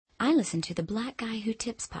I listen to the Black Guy Who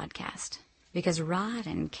Tips podcast because Rod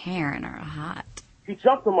and Karen are hot. He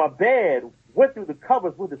jumped on my bed, went through the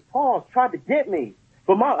covers with his paws, tried to get me.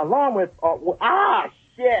 But my alarm went off.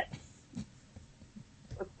 Shit.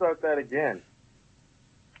 Let's start that again.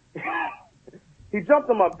 He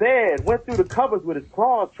jumped on my bed, went through the covers with his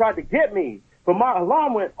claws, tried to get me. But my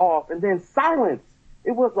alarm went off and then silence.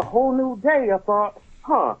 It was a whole new day. I thought,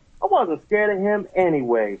 I wasn't scared of him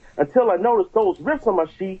anyway, until I noticed those rips on my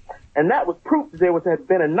sheet, and that was proof that there had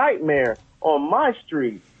been a nightmare on my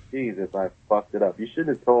street. Jesus, I fucked it up. You shouldn't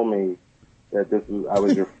have told me that I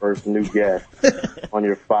was your first new guest on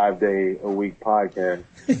your 5-day-a-week podcast.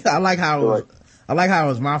 I like how it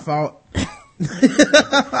was my fault.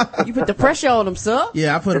 You put the pressure on him, sir.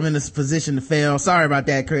 Yeah, I put him in this position to fail. Sorry about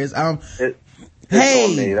that, Chris. It's hey,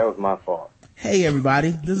 on me. That was my fault. Hey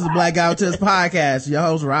everybody, this is the Black Guy Who Tips podcast. Your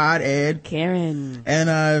host Rod, Ed, Karen.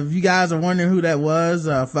 And if you guys are wondering who that was,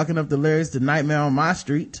 fucking up the lyrics to Nightmare on My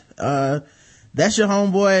Street, that's your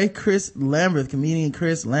homeboy Chris Lambert, comedian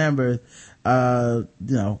Chris Lambert.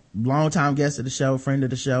 Longtime guest of the show, friend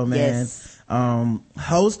of the show, man. Yes.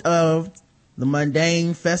 Host of the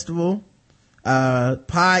Mundane Festival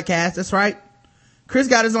podcast. That's right. Chris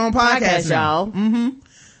got his own podcast now.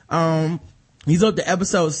 Y'all. He's up to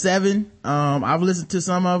episode 7. I've listened to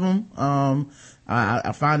some of them.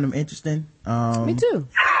 I find them interesting. Me too.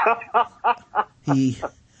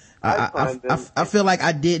 I feel like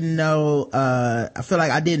I didn't know a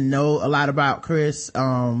lot about Chris,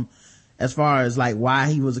 as far as like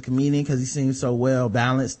why he was a comedian, cause he seems so well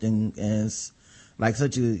balanced and like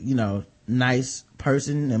such a, nice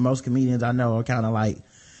person. And most comedians I know are kind of like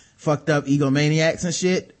fucked up egomaniacs and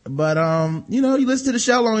shit. But, you listen to the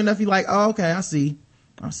show long enough, you're like, oh, okay, I see.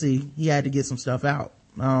 He had to get some stuff out.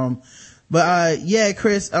 Yeah,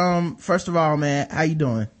 Chris, first of all, man, how you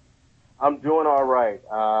doing? I'm doing all right.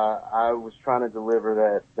 I was trying to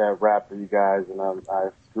deliver that rap for you guys, and I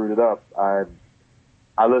screwed it up. I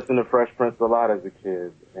listened to Fresh Prince a lot as a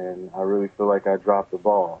kid, and I really feel like I dropped the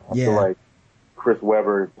ball. I feel like Chris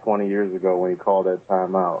Webber 20 years ago when he called that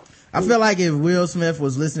time out. I feel like if Will Smith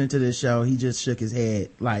was listening to this show, he just shook his head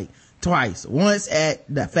like twice. Once at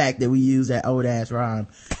the fact that we used that old ass rhyme,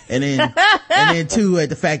 and then two at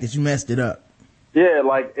the fact that you messed it up. Yeah,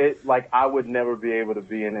 like I would never be able to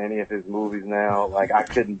be in any of his movies now. Like I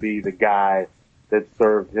couldn't be the guy that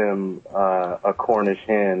served him a Cornish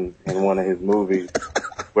hen in one of his movies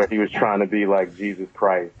where he was trying to be like Jesus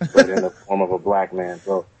Christ, but in the form of a black man.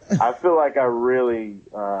 So I feel like I really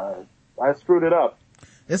I screwed it up.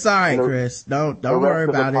 It's all right, Chris. Don't worry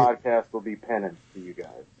about it. The podcast will be penance to you guys.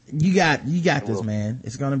 You got this, man.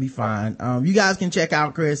 It's gonna be fine. You guys can check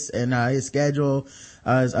out Chris and his schedule,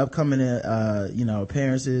 his upcoming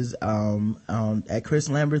appearances at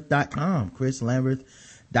chrislambert.com.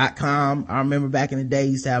 chrislambert.com. I remember back in the day,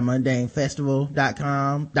 he used to have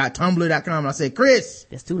mundanefestival.com, .tumblr.com. I said, Chris,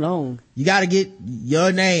 that's too long. You gotta get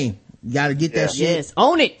your name. You gotta get that shit. Yes,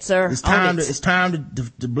 own it, sir. It's time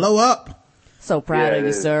to blow up. So proud of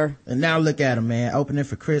you, sir. And now look at him, man. Opening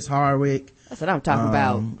for Chris Hardwick. That's what I'm talking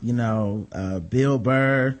about. Bill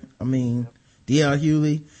Burr. D.L.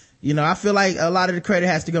 Hewley. I feel like a lot of the credit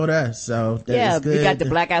has to go to us. So that's good. We got the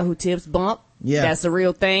Black Guy Who Tips bump. Yeah. That's a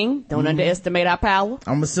real thing. Don't underestimate our power.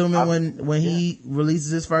 I'm assuming when he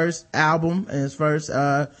releases his first album and his first,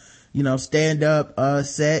 stand up,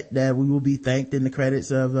 set, that we will be thanked in the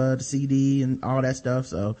credits of, the CD and all that stuff.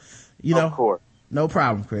 So, of course. No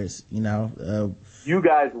problem, Chris. You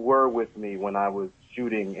guys were with me when I was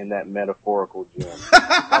shooting in that metaphorical gym.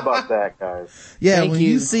 How about that, guys? Yeah,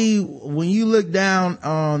 when you look down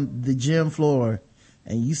on the gym floor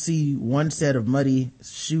and you see one set of muddy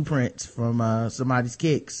shoe prints from somebody's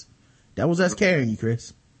kicks, that was us carrying you,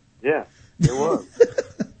 Chris. Yeah, it was.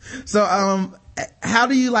 So, how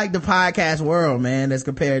do you like the podcast world, man, as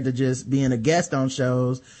compared to just being a guest on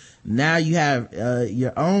shows? Now you have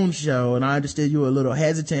your own show, and I understood you were a little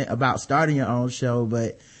hesitant about starting your own show,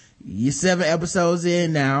 but you're 7 episodes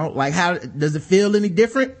in now. Like, how does it feel any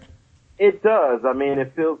different? It does.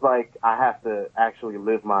 It feels like I have to actually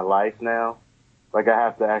live my life now. Like I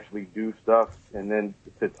have to actually do stuff and then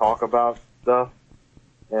to talk about stuff.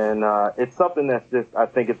 And it's something that's just, I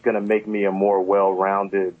think it's going to make me a more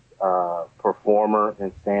well-rounded performer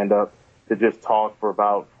in stand-up, to just talk for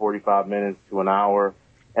about 45 minutes to an hour.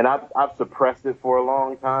 And I've suppressed it for a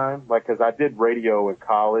long time, cause I did radio in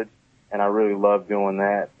college and I really loved doing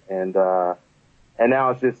that. And now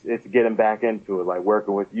it's getting back into it, like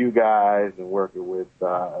working with you guys and working with,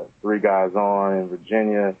 3 Guys On in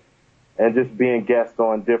Virginia, and just being guests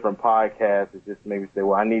on different podcasts. It just made me say,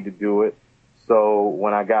 well, I need to do it. so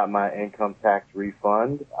when I got my income tax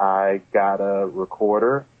refund, I got a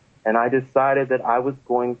recorder, and I decided that I was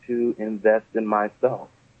going to invest in myself,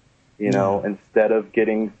 instead of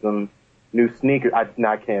getting some new sneakers. I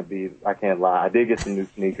can't lie. I did get some new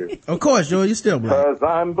sneakers. Of course, Joel, you're still black. Because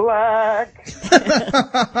I'm black.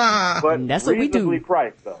 But that's what we do. Reasonably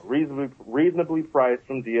priced, though. Reasonably priced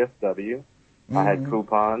from DSW. I had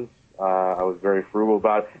coupons. I was very frugal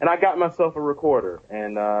about it. And I got myself a recorder.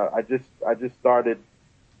 And I just started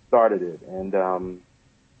it. And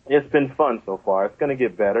it's been fun so far. It's going to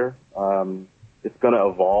get better. It's going to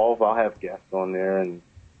evolve. I'll have guests on there and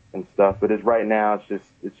stuff, but right now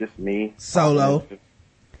it's just me solo.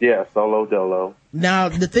 Solo dolo. Now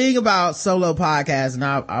the thing about solo podcasts, and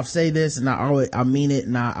I'll say this, and I mean it,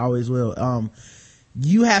 and I always will.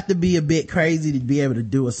 You have to be a bit crazy to be able to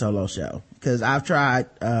do a solo show, because I've tried.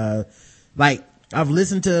 I've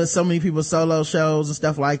listened to so many people's solo shows and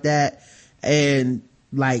stuff like that, and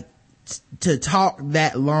to talk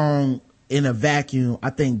that long in a vacuum, I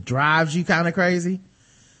think drives you kind of crazy.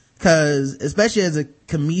 Cause especially as a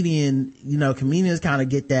comedian, comedians kind of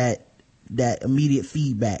get that immediate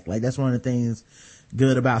feedback. Like that's one of the things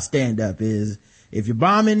good about stand up is if you're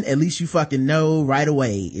bombing, at least you fucking know right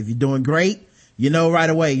away. If you're doing great, you know right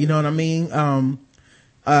away. You know what I mean?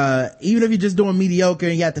 Even if you're just doing mediocre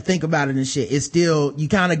and you have to think about it and shit, it's still, you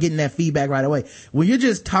kind of getting that feedback right away. When you're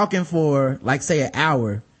just talking for like say an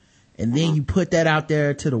hour and then you put that out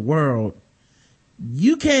there to the world,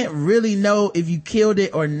 you can't really know if you killed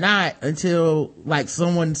it or not until like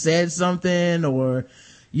someone said something or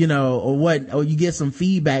you get some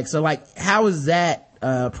feedback. So like, how is that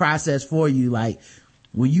process for you? Like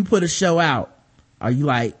when you put a show out, are you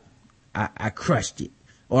like, I crushed it?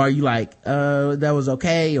 Or are you like, that was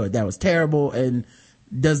okay or that was terrible? And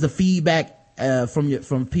does the feedback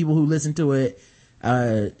from people who listen to it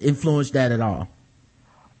influence that at all?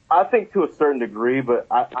 I think to a certain degree, but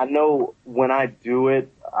I know when I do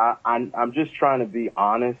it, I'm just trying to be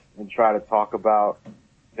honest and try to talk about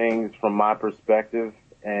things from my perspective.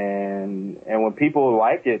 And when people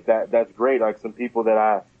like it, that's great. Like some people that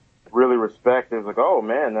I really respect is like, oh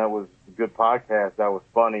man, that was a good podcast. That was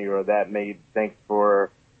funny, or that made, thanks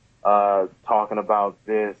for talking about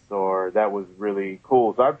this, or that was really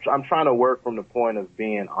cool. So I'm trying to work from the point of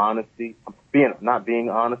being honesty, not being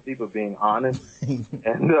honesty, but being honest, and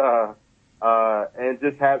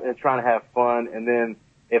just trying to have fun. And then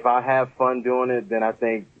if I have fun doing it, then I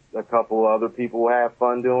think a couple other people will have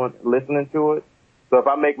fun listening to it. So if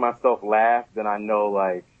I make myself laugh, then I know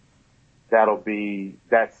like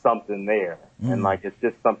that's something there. And like, it's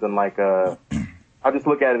just something like I just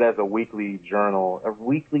look at it as a weekly journal of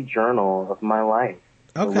my life.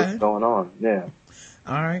 Okay. What's going on. Yeah.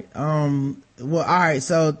 All right. Well, all right.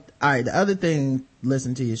 So, all right. The other thing,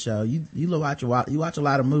 listen to your show. You watch a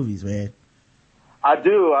lot of movies, man. I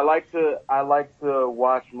do. I like to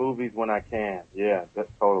watch movies when I can. Yeah,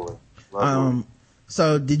 that's totally.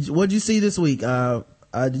 So what'd you see this week?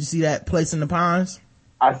 Did you see that Place in the Pines?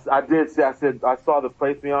 I did see, I saw the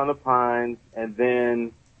Place Beyond the Pines, and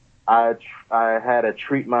then I had a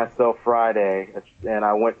Treat Myself Friday, and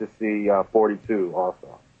I went to see 42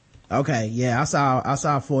 also. Okay, yeah, I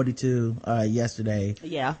saw 42 yesterday.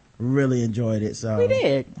 Yeah, really enjoyed it. So we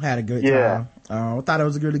did, had a good time. I thought it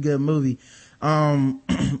was a really good movie. And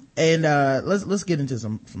let's get into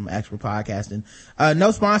some actual podcasting.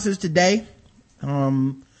 No sponsors today.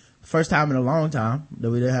 First time in a long time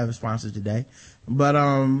that we didn't have sponsors today, but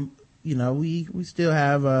we still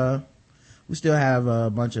have a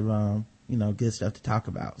bunch of good stuff to talk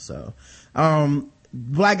about. So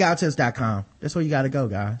blackguywhotips.com, that's where you gotta go,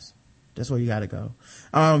 guys. That's where you gotta go.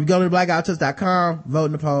 You go to blackguywhotips.com, vote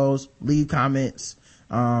in the polls, leave comments,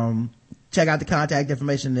 check out the contact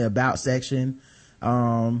information in the about section,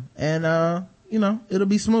 and it'll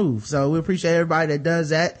be smooth. So we appreciate everybody that does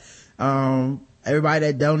that,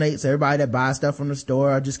 everybody that donates, everybody that buys stuff from the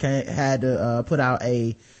store. I just had to put out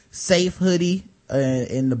a safe hoodie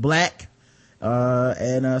in the black,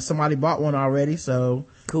 and somebody bought one already. So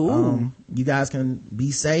cool. You guys can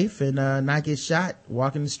be safe and not get shot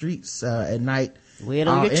walking the streets at night. Wear it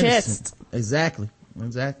on your chest. Exactly.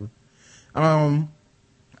 All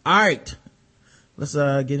right, let's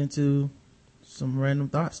get into some random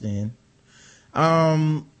thoughts then.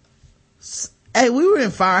 Hey, we were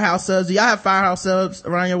in Firehouse Subs. Do y'all have Firehouse Subs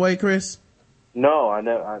around your way, Chris? No, I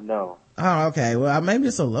know. Oh, okay. Well, maybe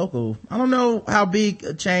it's a local. I don't know how big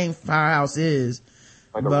a chain Firehouse is.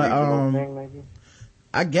 Like a regional thing, maybe?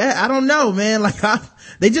 I guess. I don't know, man. Like,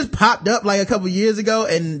 they just popped up like a couple years ago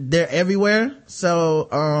and they're everywhere. So,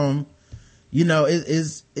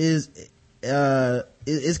 it's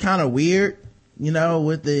kind of weird. you know,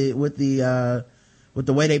 with the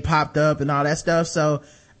way they popped up and all that stuff. So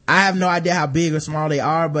I have no idea how big or small they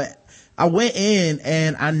are, but I went in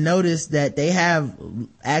and I noticed that they have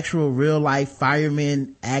actual real life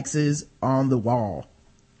fireman axes on the wall.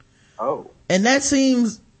 Oh. And that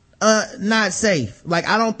seems, not safe. Like,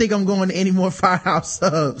 I don't think I'm going to any more Firehouse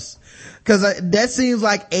Subs. Cause that seems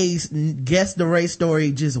like a Guess the Race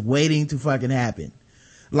story just waiting to fucking happen.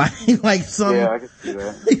 Like some, yeah, I can see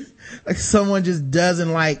that. like someone just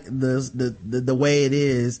doesn't like the way it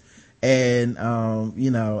is. And,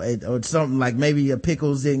 you know, or something like maybe your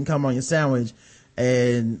pickles didn't come on your sandwich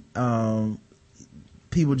and,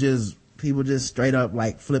 people just straight up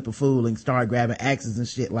like flip a fool and start grabbing axes and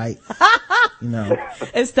shit, like, you know.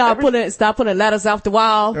 And stop putting letters off the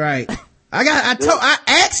wall. Right. I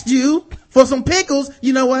asked you for some pickles.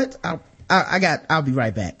 You know what? I'll be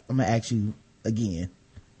right back. I'm gonna ask you again.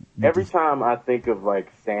 Every time I think of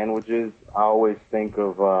like sandwiches, I always think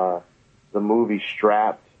of, the movie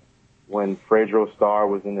Strapped, when Fredro Starr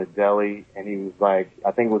was in the deli and he was like,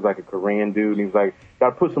 I think it was like a Korean dude, and he was like,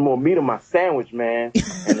 gotta put some more meat on my sandwich, man.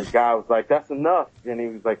 And the guy was like, that's enough. And he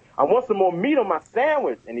was like, I want some more meat on my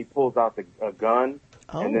sandwich. And he pulls out a gun,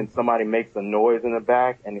 and then somebody makes a noise in the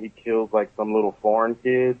back, and he kills like some little foreign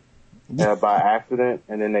kid by accident,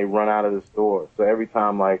 and then they run out of the store. So every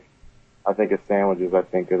time like I think of sandwiches, I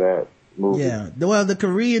think of that movie. Yeah. Well, the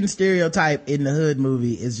Korean stereotype in the hood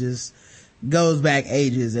movie is just goes back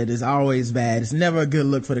ages and is always bad. It's never a good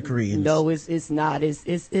look for the Koreans. No, it's not.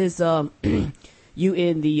 It's you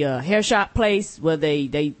in the hair shop place where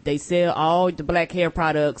they sell all the black hair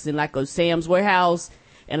products in like a Sam's warehouse,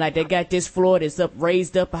 and like they got this floor that's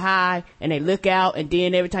raised up high, and they look out, and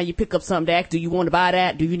then every time you pick up something, they ask, do you want to buy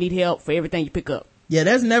that? Do you need help for everything you pick up? Yeah,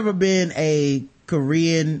 there's never been a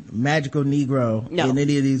Korean magical Negro in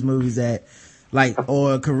any of these movies that like,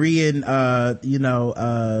 or a Korean,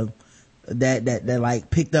 that like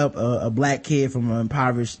picked up a black kid from an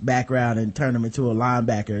impoverished background and turned him into a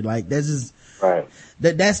linebacker. Like, that's just, right.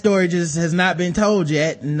 That story just has not been told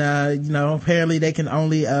yet. And, apparently they can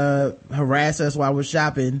only, harass us while we're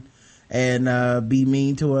shopping and, be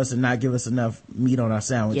mean to us and not give us enough meat on our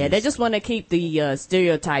sandwiches. Yeah, they just want to keep the,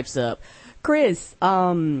 stereotypes up. Chris,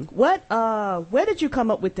 where did you come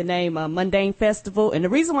up with the name, Mundane Festival? And the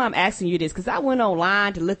reason why I'm asking you this, cause I went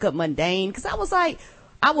online to look up mundane, cause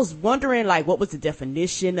I was wondering like what was the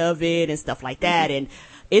definition of it and stuff like that. And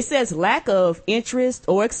it says lack of interest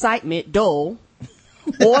or excitement, dull,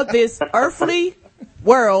 or this earthly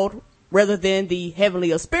world rather than the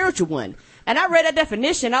heavenly or spiritual one. And I read that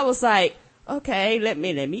definition. I was like, okay, let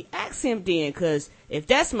me ask him then, cause if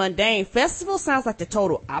that's Mundane Festival, sounds like the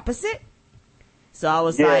total opposite. So I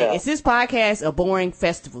was like, is this podcast a boring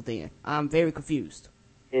festival then? I'm very confused.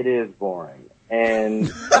 It is boring.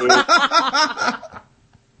 And I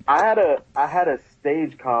had a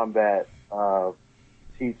stage combat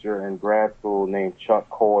teacher in grad school named Chuck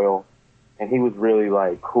Coyle, and he was really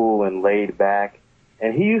like cool and laid back.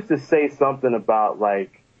 And he used to say something about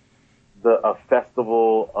like a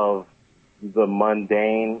festival of the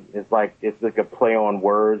mundane. It's like a play on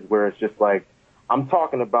words where it's just like, I'm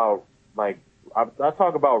talking about like, I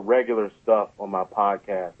talk about regular stuff on my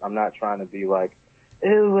podcast. I'm not trying to be like,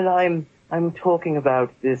 oh, well, I'm talking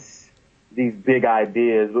about these big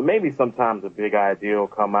ideas, but maybe sometimes a big idea will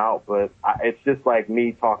come out, but it's just like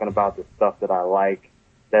me talking about the stuff that I like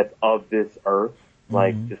that's of this earth,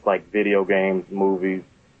 like just like video games, movies,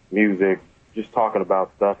 music, just talking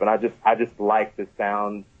about stuff. And I just like the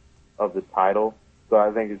sound of the title. So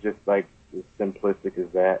I think it's just like as simplistic as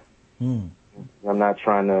that. I'm not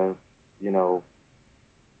trying to,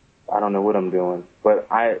 I don't know what I'm doing, but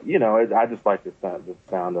I just like the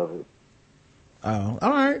sound of it. Oh, all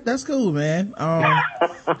right. That's cool, man.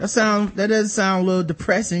 That does sound a little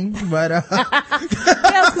depressing, but, yeah,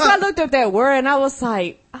 cause I looked up that word and I was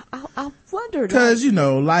like, I wondered. Cause,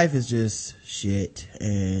 life is just shit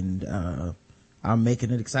and, I'm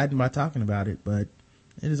making it exciting by talking about it, but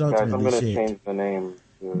it is ultimately shit. I'm gonna change the name.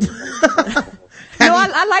 No,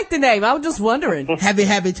 I like the name. I was just wondering.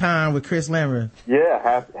 Happy time with Chris Lambert.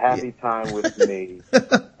 Yeah, happy time with me.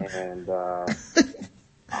 And,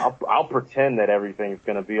 I'll pretend that everything's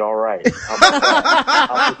gonna be alright.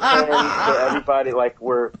 I'll pretend to everybody like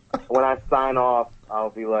when I sign off,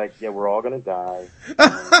 I'll be like, yeah, we're all gonna die.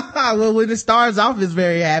 Well, when it starts off, it's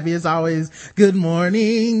very happy. It's always good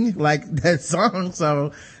morning, like that song.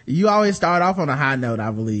 So you always start off on a high note,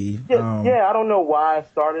 I believe. Yeah, I don't know why I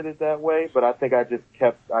started it that way, but I think I just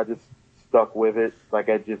stuck with it. Like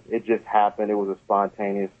it just happened. It was a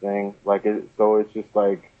spontaneous thing. So it's just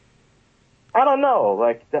like, I don't know.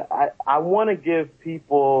 Like I want to give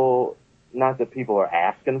people not that people are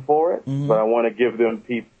asking for it, but I want to give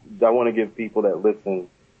people that listen,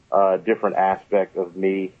 different aspect of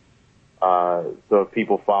me. So if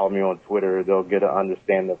people follow me on Twitter, they'll get an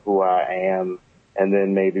understanding of who I am. And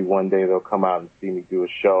then maybe one day they'll come out and see me do a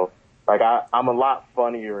show. Like I'm a lot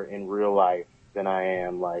funnier in real life than I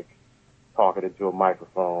am like talking into a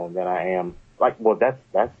microphone than I am like, well,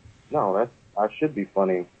 I should be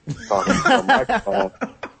funny talking to a microphone.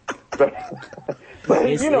 But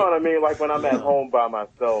you know what I mean? Like when I'm at home by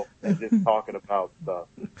myself and just talking about stuff.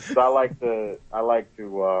 So I like to,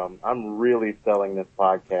 I'm really selling this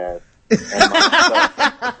podcast. And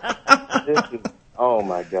myself. Oh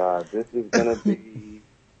my God, this is gonna be,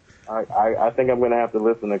 I think I'm gonna have to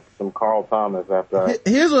listen to some Carl Thomas after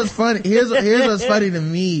Here's what's funny. Here's what's funny to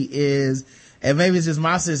me is, and maybe it's just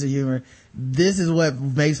my sense of humor, this is what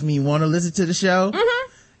makes me want to listen to the show.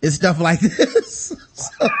 It's stuff like this.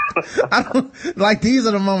 So, I don't, like, these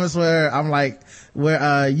are the moments where I'm like,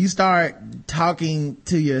 where, you start talking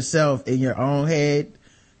to yourself in your own head,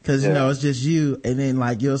 cause, you know, it's just you, and then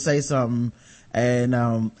like, you'll say something, and,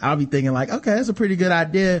 I'll be thinking like, okay, that's a pretty good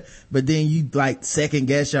idea, but then you like second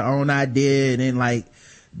guess your own idea, and then like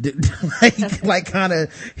kind of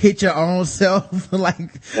hit your own self,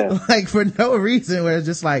 like for no reason, where it's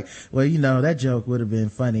just like, well, you know, that joke would have been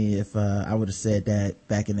funny if, I would have said that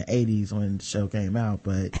back in the 80s when the show came out,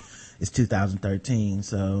 but it's 2013,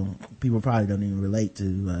 so people probably don't even relate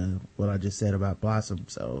to, what I just said about Blossom,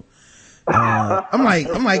 so. I'm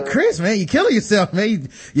like, Chris, man, you're killing yourself, man.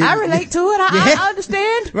 I relate to it. I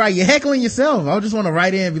understand. Right. You're heckling yourself. I just want to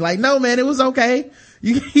write in and be like, no, man, it was okay.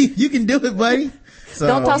 You can do it, buddy. So,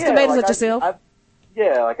 don't toss tomatoes at yourself. I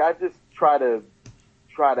just try to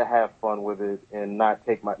have fun with it and not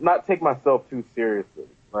take myself too seriously.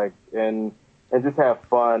 Like, and just have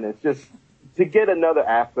fun. It's just to get another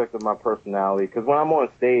aspect of my personality. Cause when I'm on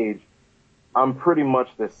stage, I'm pretty much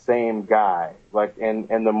the same guy. Like, and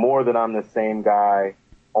the more that I'm the same guy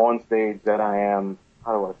on stage that I am,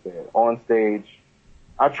 how do I say it? On stage,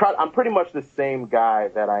 I'm pretty much the same guy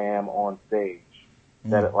that I am on stage,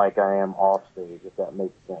 that like I am off stage, if that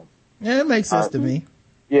makes sense. Yeah, it makes sense to me.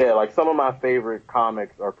 Yeah, like some of my favorite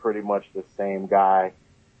comics are pretty much the same guy,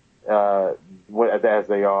 as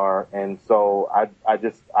they are. And so I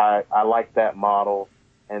like that model.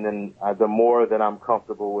 And then the more that I'm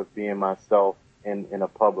comfortable with being myself in a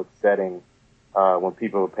public setting, when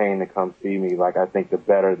people are paying to come see me, like I think the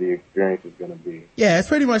better the experience is going to be. Yeah, it's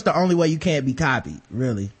pretty much the only way you can't be copied,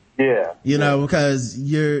 really. Yeah. You know, because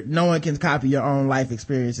no one can copy your own life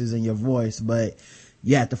experiences and your voice, but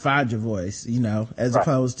you have to find your voice, you know, as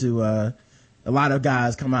opposed to, a lot of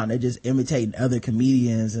guys come out and they're just imitating other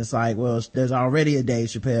comedians. It's like, well, there's already a Dave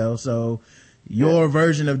Chappelle, so your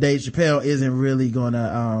version of Dave Chappelle isn't really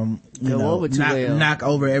gonna knock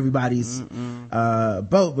over everybody's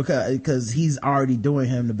boat because he's already doing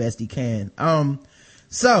him the best he can.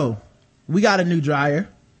 So we got a new dryer.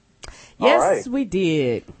 Yes, we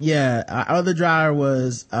did. Yeah, our other dryer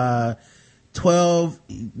was 11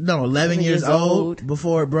 years old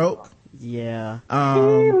before it broke. Yeah.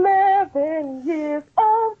 11 years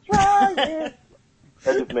of trying. That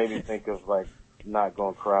just made me think of like Not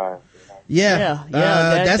Gonna Cry. Yeah.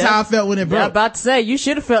 That's how I felt when it broke. I'm about to say, you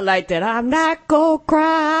should have felt like that. I'm not gonna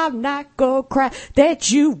cry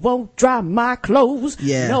that you won't dry my clothes.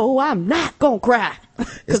 Yeah. No, I'm not gonna cry.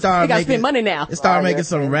 It started gotta spend money now. It started making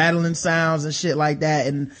some rattling sounds and shit like that.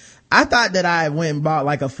 And I thought that I went and bought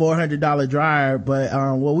like a $400 dryer, but,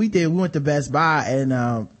 what we did, we went to Best Buy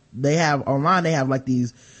and, they have like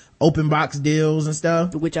these open box deals and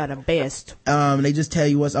stuff, which are the best. They just tell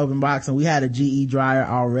you what's open box, and we had a GE dryer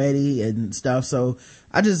already and stuff, so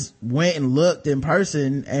I just went and looked in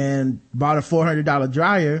person and bought a $400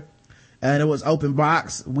 dryer, and it was open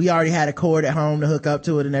box. We already had a cord at home to hook up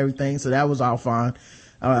to it and everything, so that was all fine.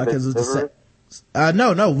 Cause it was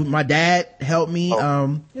no, my dad helped me.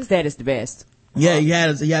 His dad is the best. Yeah, he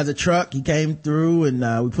has a truck. He came through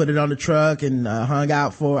and, we put it on the truck and, hung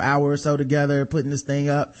out for an hour or so together, putting this thing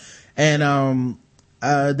up. And,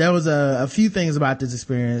 there was a few things about this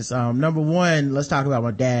experience. Number one, let's talk about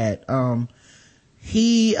my dad.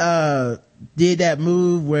 He, did that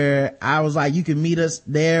move where I was like, you can meet us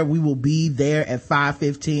there. We will be there at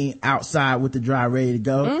 5:15 outside with the dryer ready to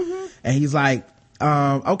go. Mm-hmm. And he's like,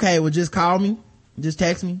 okay, well, just call me. Just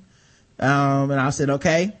text me. And I said,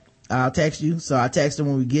 okay. I'll text you. So I text him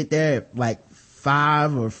when we get there at like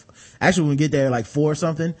 5 or actually when we get there at like 4 or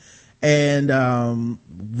something. And,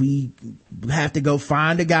 we have to go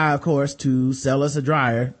find a guy, of course, to sell us a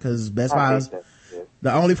dryer because Best Buy's,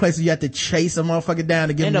 The only place where you have to chase a motherfucker down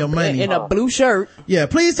to give him your money. In a blue shirt. Yeah,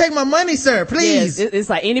 please take my money, sir, please. Yeah, it's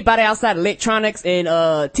like anybody outside electronics and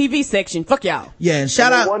TV section, fuck y'all. Yeah, and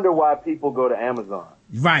shout out. I wonder why people go to Amazon.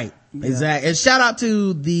 Right, exactly. And shout out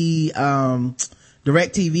to the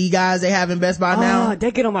DirecTV guys they have in Best Buy now. Oh, they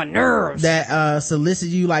get on my nerves. That solicit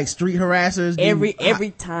you like street harassers. Every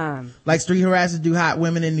time. Like street harassers do hot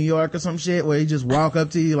women in New York or some shit where they just walk up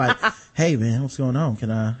to you like, hey man, what's going on? Can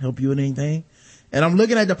I help you with anything? And I'm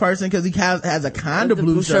looking at the person because he has a kind of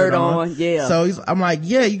blue shirt on. Yeah. So I'm like,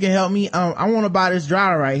 yeah, you can help me. I want to buy this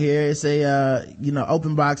dryer right here. It's a,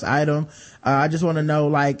 open box item. I just want to know,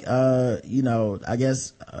 like, I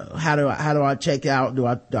guess, how do I check out? Do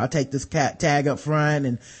I take this tag up front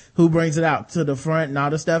and who brings it out to the front and all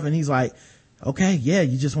this stuff? And he's like, okay, yeah,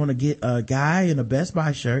 you just want to get a guy in a Best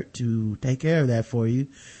Buy shirt to take care of that for you.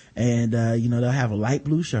 And, they'll have a light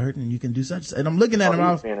blue shirt and you can do such. And I'm looking at him.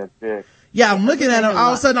 I'm looking at him.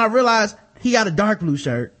 All of a sudden I realize he got a dark blue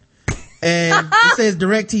shirt and it says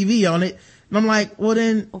DirecTV on it. And I'm like, well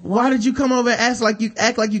then, why did you come over and act like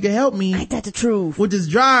you could help me? Ain't that the truth? With this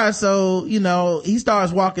dryer. So, he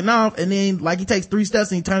starts walking off and then like he takes 3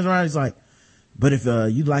 steps and he turns around and he's like, but if,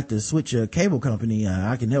 you'd like to switch your cable company,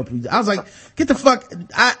 I can help you. I was like, get the fuck,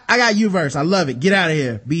 I got Uverse. I love it. Get out of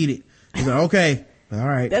here. Beat it. He's like, okay. All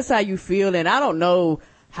right. That's how you feel. And I don't know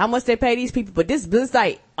how much they pay these people, but this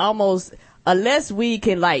like almost, unless we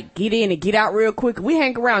can like get in and get out real quick, we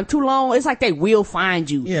hang around too long, it's like they will find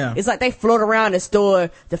you. Yeah. It's like they float around the store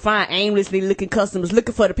to find aimlessly looking customers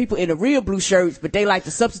looking for the people in the real blue shirts, but they like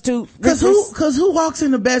to substitute. Cause who walks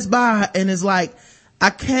into Best Buy and is like, I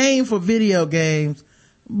came for video games,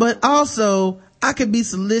 but also I could be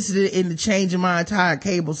solicited into changing my entire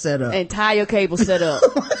cable setup.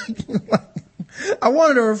 I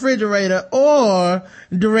wanted a refrigerator or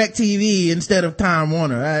DirecTV instead of Time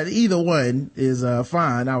Warner. Either one is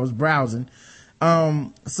fine. I was browsing.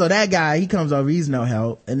 So that guy, he comes over, he's no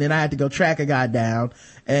help. And then I had to go track a guy down.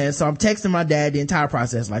 And so I'm texting my dad the entire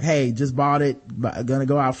process, like, hey, just bought it, gonna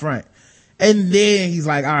go out front. And then he's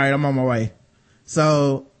like, all right, I'm on my way.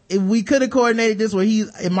 So if we could have coordinated this where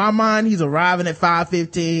in my mind, he's arriving at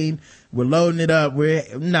 5:15. We're loading it up.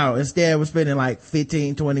 Instead we're spending like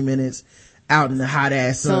 15, 20 minutes out in the hot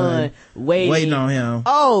ass sun waiting on him.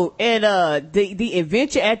 Oh, and the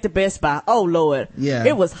adventure at the Best Buy. Oh Lord. Yeah.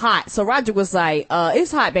 It was hot. So Roger was like,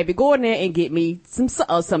 it's hot, baby. Go in there and get me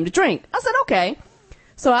something to drink. I said, okay.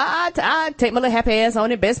 So I take my little happy ass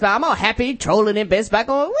on in Best Buy. I'm all happy trolling in Best Buy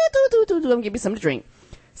going, I'm give me something to drink.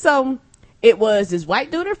 So it was this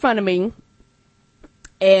white dude in front of me.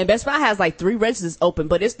 And Best Buy has like 3 registers open,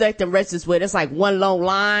 but it's like them registers where it's like one long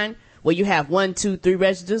line where you have 1, 2, 3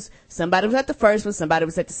 registers. Somebody was at the first one, somebody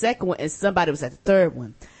was at the second one, and somebody was at the third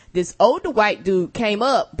one. This older white dude came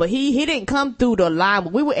up, but he didn't come through the line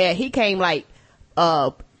where we were at. He came like,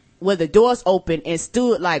 where the doors open and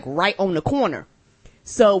stood like right on the corner.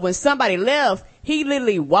 So when somebody left, he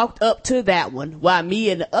literally walked up to that one while me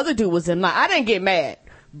and the other dude was in line. I didn't get mad,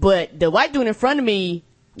 but the white dude in front of me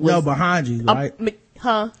was. No, behind you, right?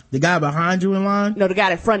 The guy behind you in line? No, the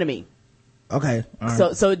guy in front of me. Okay. All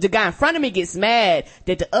right. So the guy in front of me gets mad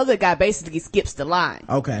that the other guy basically skips the line.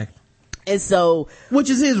 Okay. And so. Which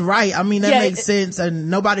is his right. I mean, that makes sense. And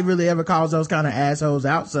nobody really ever calls those kind of assholes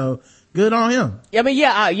out. So good on him. I mean,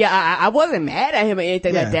 I wasn't mad at him or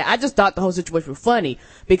anything like that. I just thought the whole situation was funny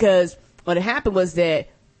because what had happened was that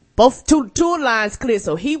two lines clear.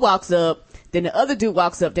 So he walks up. Then the other dude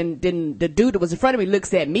walks up. Then the dude that was in front of me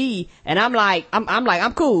looks at me, and I'm like,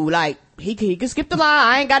 I'm cool. Like he can skip the line.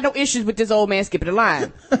 I ain't got no issues with this old man skipping the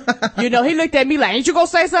line. He looked at me like, ain't you gonna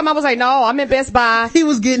say something? I was like, no, I'm in Best Buy. He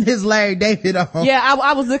was getting his Larry David on. Yeah,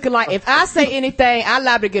 I was looking like, if I say anything, I'm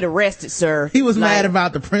liable to get arrested, sir. He was mad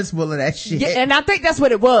about the principle of that shit. Yeah, and I think that's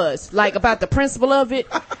what it was, like about the principle of it.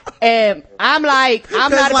 And I'm like,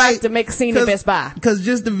 I'm not about to make a scene at Best Buy. Because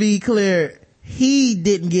just to be clear, he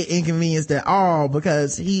didn't get inconvenienced at all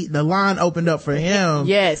because the line opened up for him.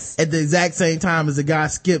 Yes. At the exact same time as the guy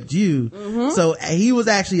skipped you. Mm-hmm. So he was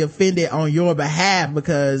actually offended on your behalf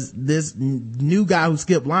because this new guy who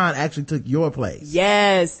skipped line actually took your place.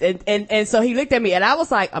 Yes. And so he looked at me and I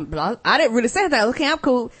was like, I didn't really say that. Okay, I'm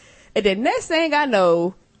cool. And the next thing I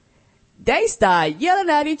know, they start yelling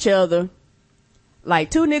at each other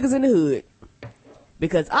like 2 niggas in the hood.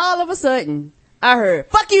 Because all of a sudden, I heard,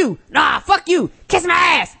 fuck you! Nah, fuck you! Kiss my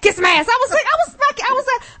ass! Kiss my ass! I was in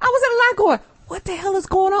the line going, what the hell is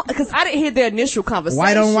going on? Because I didn't hear their initial conversation.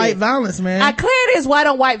 White on white violence, man. I cleared it is white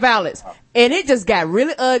on white violence. And it just got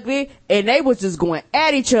really ugly, and they was just going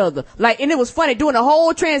at each other. Like, and it was funny doing the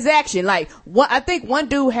whole transaction. Like, I think one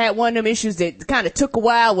dude had one of them issues that kind of took a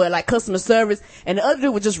while with like customer service, and the other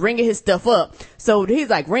dude was just ringing his stuff up. So he's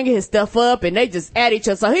like ringing his stuff up, and they just at each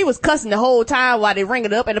other. So he was cussing the whole time while they ring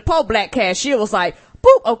it up, and the poor black cashier was like,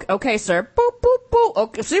 boop, okay, sir, boop, boop, boop.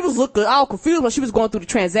 Okay, she was looking all confused when she was going through the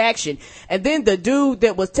transaction. And then the dude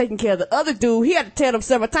that was taking care of the other dude, he had to tell them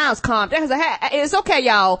several times, calm down. He's like, hey, it's okay,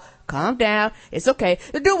 y'all. Calm down. It's okay.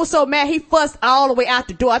 The dude was so mad, he fussed all the way out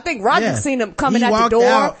the door. I think Roger seen him coming out the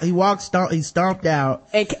door. He stomped out.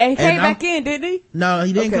 And came back in, didn't he? No,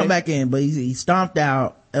 he didn't come back in, but he stomped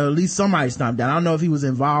out. Or at least somebody stomped out. I don't know if he was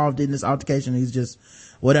involved in this altercation. He's just,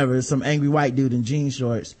 whatever, some angry white dude in jean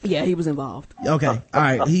shorts. Yeah, he was involved. Okay. All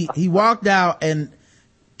right. He walked out, and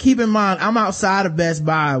keep in mind, I'm outside of Best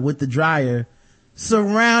Buy with the dryer,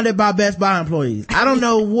 surrounded by Best Buy employees. I don't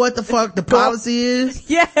know what the fuck the policy is.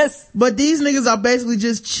 Yes. But these niggas are basically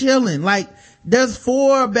just chilling. Like, there's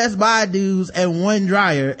 4 Best Buy dudes and 1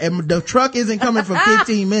 dryer, and the truck isn't coming for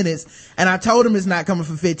 15 minutes, and I told them it's not coming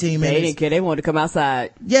for 15 minutes. They didn't care. They wanted to come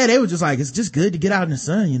outside. Yeah, they were just like, it's just good to get out in the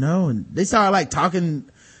sun, you know? And they started like talking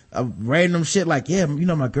random shit like, yeah, you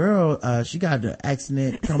know, my girl, she got an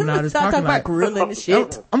accident coming out of this parking lot. Talking about grilling and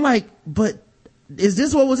shit. I'm like, but is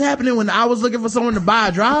this what was happening when I was looking for someone to buy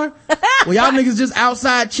a dryer? Well, y'all niggas just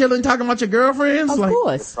outside chilling, talking about your girlfriends? Of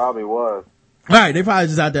course. It probably was. Right, they probably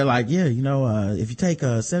just out there like, yeah, you know, if you take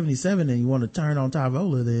 77 and you want to turn on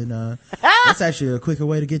Tarvola, then that's actually a quicker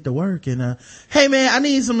way to get to work. And hey man, I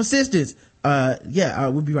need some assistance.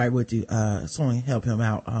 We'll be right with you. Someone help him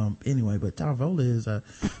out. Anyway, but Tarvola is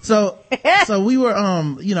so we were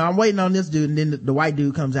I'm waiting on this dude, and then the white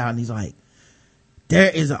dude comes out and he's like,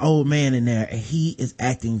 there is an old man in there, and he is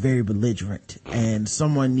acting very belligerent, and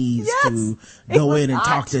someone needs to go in and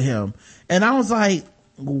talk to him. And I was like,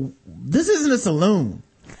 this isn't a saloon.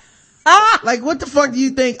 Like, what the fuck do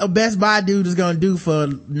you think a Best Buy dude is gonna do for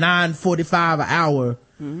 $9.45 an hour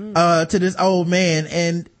to this old man?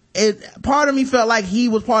 And part of me felt like he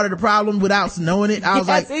was part of the problem without knowing it. I was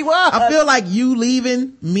like, he was. I feel like you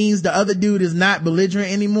leaving means the other dude is not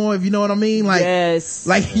belligerent anymore, if you know what I mean. Like, yes.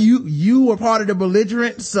 Like you were part of the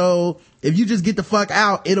belligerent, so if you just get the fuck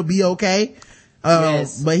out, it'll be okay.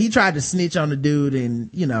 Yes. But he tried to snitch on the dude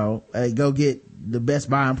and, go get the Best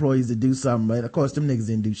Buy employees to do something, but of course them niggas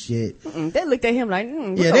didn't do shit. They looked at him like,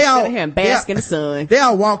 they all sit here and bask in the sun. They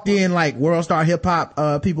all walked in like World Star Hip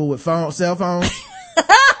Hop people with cell phones.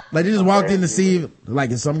 Like, they just walked in to see, like,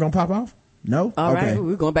 is something gonna pop off? No? All okay. right,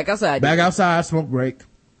 we're going back outside. Back outside, smoke break.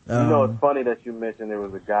 It's funny that you mentioned there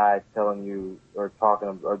was a guy telling you, or talking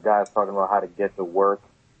about how to get to work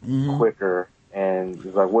quicker. And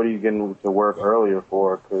he's like, what are you getting to work earlier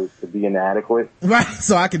for? To be inadequate? Right,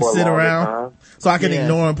 so I can sit around. So I can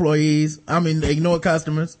ignore employees. Ignore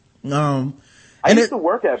customers. I used to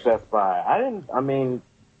work at Best Buy.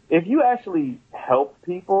 If you actually help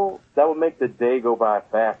people, that would make the day go by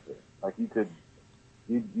faster. Like,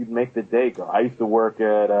 you'd make the day go. I used to work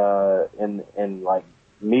at, in like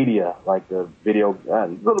media, like the video, a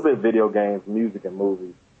little bit of video games, music and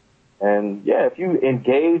movies. And yeah, if you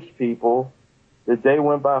engage people, the day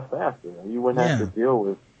went by faster. You wouldn't have to deal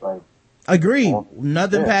with like. Agree.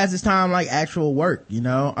 Nothing passes time like actual work,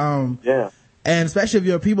 And especially if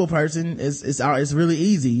you're a people person, it's really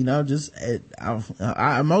easy, most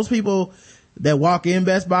people that walk in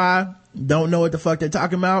Best Buy don't know what the fuck they're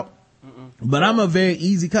talking about. But I'm a very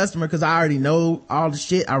easy customer because I already know all the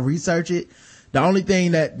shit. I research it. The only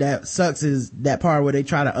thing that sucks is that part where they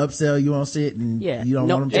try to upsell you on shit and you don't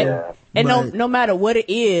want them to. And no matter what it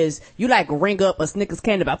is, you like ring up a Snickers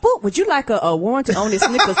candy bar. Boop, would you like a warranty on this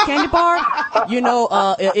Snickers candy bar?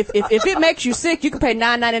 If it makes you sick, you can pay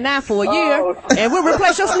 $9.99 for a year, and we'll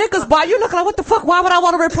replace your Snickers bar. You looking like, what the fuck? Why would I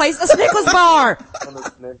want to replace a Snickers bar?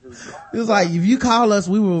 It's like, if you call us,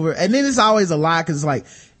 we will. And then it's always a lie because it's like,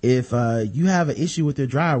 if you have an issue with your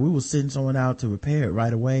dryer, we will send someone out to repair it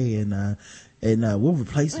right away, and we'll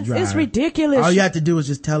replace the dryer. It's ridiculous. All you have to do is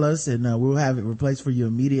just tell us, and we'll have it replaced for you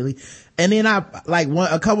immediately. And then a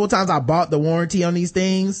couple of times I bought the warranty on these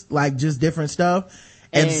things, like just different stuff,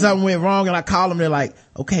 and something went wrong, and I call them, they're like,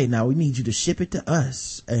 okay, now we need you to ship it to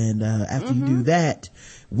us, and after you do that,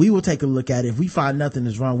 we will take a look at it. If we find nothing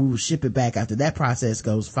is wrong, we will ship it back. After that process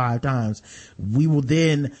goes 5 times, we will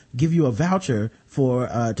then give you a voucher for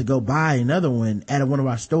to go buy another one at one of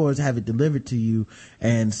our stores, have it delivered to you,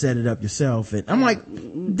 and set it up yourself. And I'm like,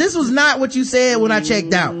 this was not what you said when I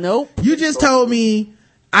checked out. Nope. You just told me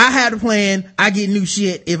I had a plan. I get new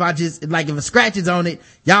shit if I just, like, if a scratch is on it,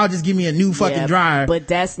 y'all just give me a new fucking dryer. But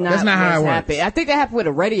that's not how it happened. I think that happened with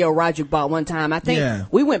a radio Roger bought one time. I think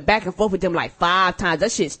we went back and forth with them like 5 times.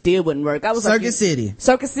 That shit still wouldn't work. I was Circuit City.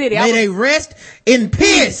 May they rest in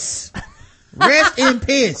piss. Rest in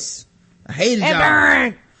piss. I hated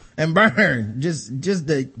y'all. And burn. Just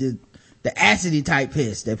the acidy type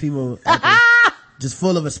piss that people, just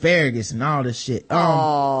full of asparagus and all this shit.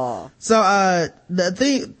 So, the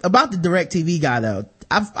thing about the DirecTV guy though,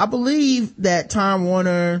 I believe that Time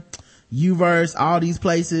Warner, Uverse, all these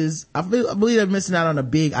places, I believe they're missing out on a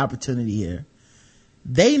big opportunity here.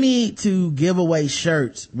 They need to give away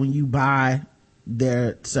shirts when you buy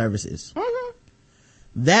their services. Mm-hmm.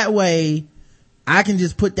 That way, I can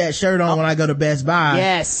just put that shirt on when I go to Best Buy.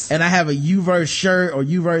 Yes. And I have a Uverse shirt or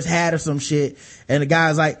Uverse hat or some shit. And the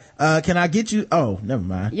guy's like, can I get you? Oh, never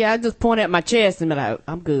mind. Yeah, I just point at my chest and be like,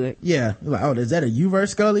 I'm good. Yeah. Like, oh, is that a Uverse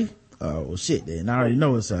Scully? Oh, well, shit then. I already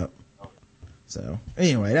know what's up. So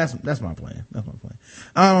anyway, that's my plan.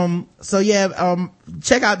 So yeah,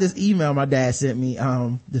 check out this email my dad sent me,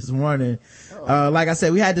 this morning. Like I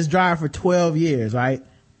said, we had this dryer for 12 years, right?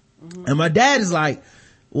 Mm-hmm. And my dad is like,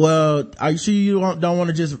 well, are you sure you don't want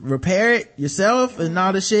to just repair it yourself and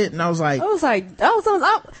all this shit? And I was like,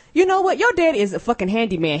 you know what? Your daddy is a fucking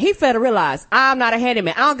handyman. He failed to realize I'm not a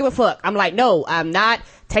handyman. I don't give a fuck. I'm like, no, I'm not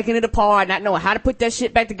taking it apart, not knowing how to put that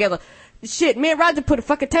shit back together. Shit, me and Roger put a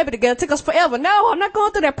fucking table together. It took us forever. No, I'm not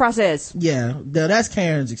going through that process. Yeah, that's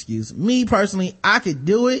Karen's excuse. Me personally, I could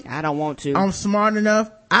do it. I don't want to. I'm smart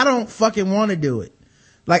enough. I don't fucking want to do it.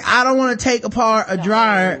 Like, I don't want to take apart a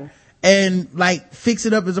dryer and like fix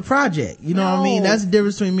it up as a project. You know what I mean? That's the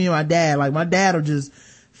difference between me and my dad. Like, my dad will just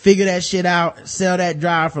figure that shit out, sell that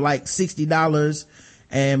dryer for like $60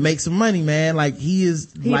 and make some money, man. Like, he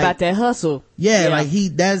about that hustle. Yeah, like he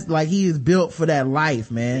is built for that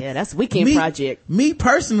life, man. Yeah, that's a weekend project. Me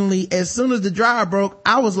personally, as soon as the dryer broke,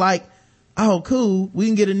 I was like, oh cool, we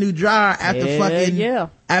can get a new dryer after 12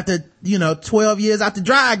 years after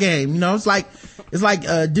dryer game. It's like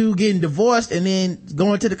a dude getting divorced and then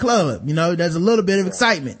going to the club. There's a little bit of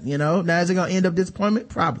excitement. Now is it gonna end up disappointment?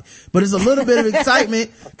 Probably, but it's a little bit of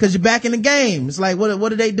excitement because you're back in the game. It's like, what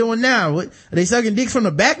are they doing now? Are they sucking dicks from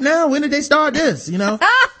the back now? When did they start this? We get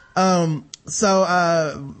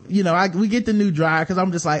the new dryer because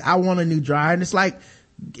I'm just like, I want a new dryer. And it's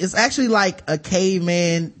actually like a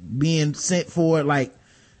caveman being sent forward like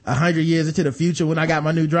 100 years into the future when I got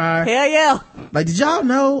my new dryer. Hell yeah. Like, did y'all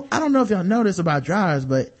know, I don't know if y'all know this about dryers,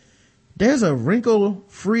 but there's a wrinkle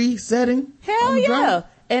free setting. Hell yeah. Dryer.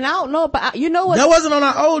 And I don't know about, you know what? That wasn't on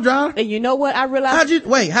our old dryer. And you know what? I realized.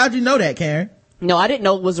 How'd you know that, Karen? No, I didn't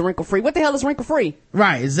know it was a wrinkle free. What the hell is wrinkle free?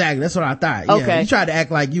 Right, exactly. That's what I thought. Okay. Yeah, you tried to act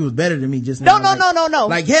like you was better than me just now. No.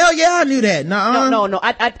 Like, hell yeah, I knew that. No.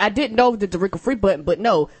 I didn't know the wrinkle free button, but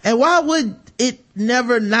no. And why would it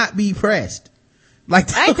never not be pressed?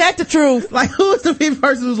 Like, ain't that the truth? Like, who's the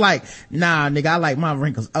person who's like, nah, nigga, I like my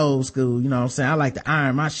wrinkles old school. You know what I'm saying? I like to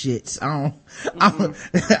iron my shits.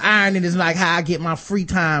 Ironing is like how I get my free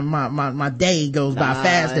time. My day goes by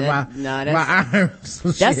fast if I iron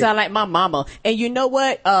some shit. That sound like my mama. And you know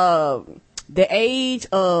what? The age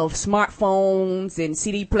of smartphones and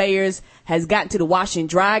CD players has gotten to the wash and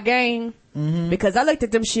dry game. Mm-hmm. Because I looked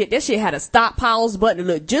at them shit, that shit had a stop pause button. It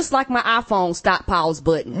looked just like my iPhone stop pause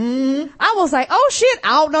button. Mm-hmm. I was like, oh shit,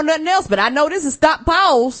 I don't know nothing else, but I know this is stop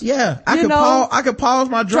pause. Yeah, I could pause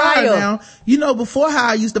my dryer now. Before how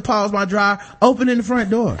I used to pause my dryer, opening the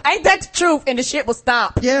front door. Ain't that the truth? And the shit will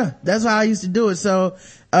stop. Yeah, that's how I used to do it. So,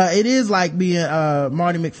 it is like being,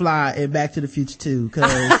 Marty McFly in Back to the Future 2.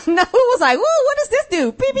 Cause no, who was like, whoa, what does this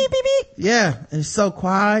do? Beep, beep, beep, beep. Yeah, and it's so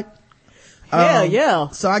quiet. Yeah.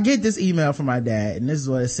 So I get this email from my dad, and this is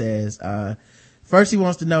what it says. First he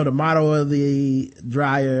wants to know the model of the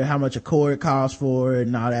dryer, how much a cord costs for it,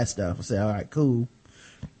 and all that stuff. I say, all right, cool.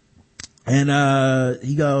 And,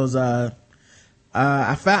 he goes, I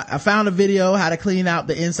found a video how to clean out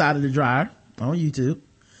the inside of the dryer on YouTube.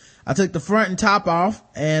 I took the front and top off,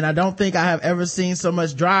 and I don't think I have ever seen so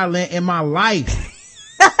much dryer lint in my life.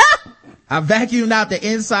 I vacuumed out the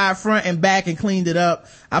inside, front, and back and cleaned it up.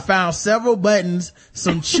 I found several buttons,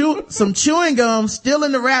 some chewing gum still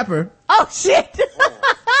in the wrapper. Oh shit!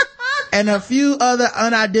 And a few other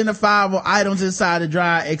unidentifiable items inside the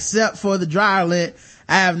dryer, except for the dryer lint.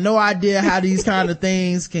 I have no idea how these kind of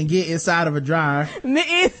things can get inside of a dryer. Me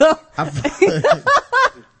either. I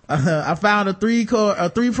found a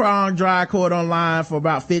 3-prong dryer cord online for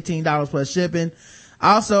about $15 plus shipping.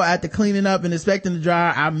 Also, after cleaning up and inspecting the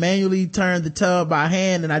dryer, I manually turned the tub by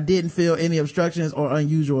hand and I didn't feel any obstructions or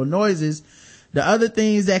unusual noises. The other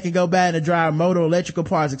things that can go bad in the dryer, motor, electrical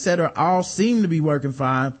parts, etc., all seem to be working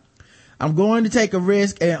fine. I'm going to take a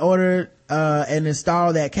risk and order and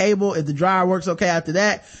install that cable. If the dryer works okay after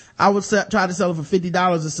that, I will try to sell it for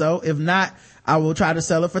 $50 or so. If not, I will try to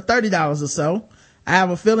sell it for $30 or so. I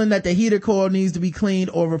have a feeling that the heater coil needs to be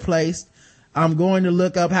cleaned or replaced. I'm going to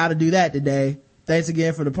look up how to do that today. Thanks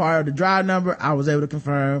again for the part of the dryer number. I was able to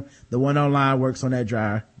confirm the one online works on that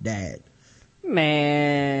dryer. Dad.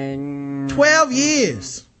 Man. 12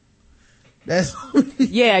 years. That's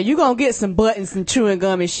yeah, you gonna get some buttons and chewing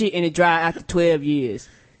gum and shit in the dryer after 12 years.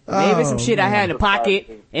 Maybe some shit I had in the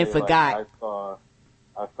pocket and forgot.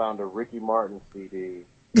 I found a Ricky Martin CD.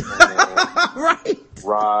 Right.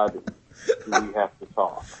 Rod, do we have to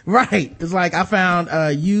talk? Right. It's like I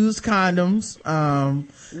found used condoms,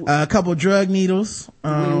 a couple drug needles.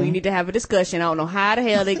 We need to have a discussion. I don't know how the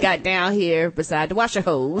hell they got down here beside the washer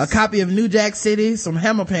hose. A copy of New Jack City, some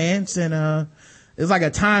Hammer Pants, and it's like a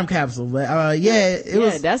time capsule. But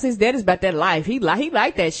that's his dad is about that life. He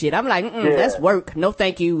like that shit. I'm like, that's work. No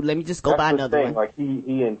thank you. Let me just go buy another one. Like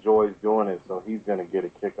he enjoys doing it, so he's gonna get a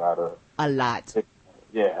kick out of a lot.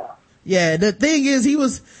 Yeah, the thing is, he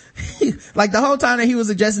was like, the whole time that he was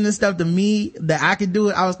suggesting this stuff to me that I could do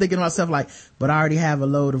it, I was thinking to myself like, but I already have a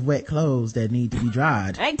load of wet clothes that need to be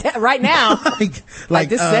dried. Ain't that right now? like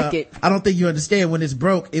this second. I don't think you understand, when it's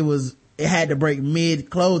broke, it had to break mid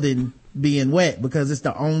clothing being wet, because it's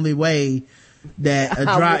the only way that a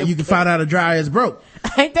dryer, you can find out a dryer is broke.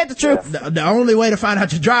 Ain't that the truth? The only way to find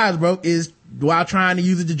out your dryer is broke is while trying to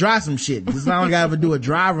use it to dry some shit. It's not like I ever do a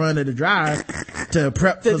dry run of the dryer to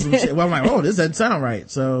prep for some shit. Well, I'm like, oh, this doesn't sound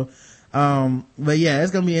right. So, but yeah,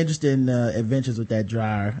 it's gonna be interesting adventures with that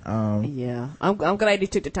dryer. Yeah, I'm glad they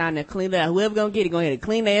took the time to clean that. Whoever gonna get it, go ahead and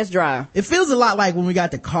clean the ass dryer. It feels a lot like when we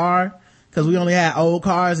got the car, because we only had old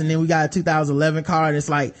cars, and then we got a 2011 car, and it's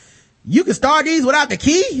like, you can start these without the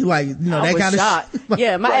key, like, you know, that kind of shit.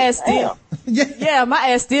 Yeah, my ass still. Yeah, my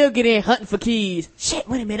ass still get in hunting for keys. Shit,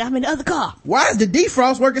 wait a minute, I'm in the other car. Why is the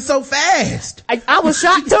defrost working so fast? I was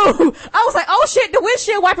shocked too. I was like, oh shit, the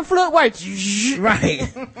windshield wiper fluid works.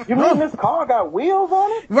 Right. You mean this car got wheels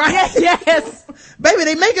on it? Right. Yes. Baby,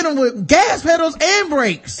 they making them with gas pedals and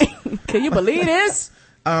brakes. Can you believe this?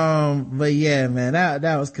 But yeah, man,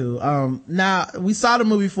 that was cool. Now we saw the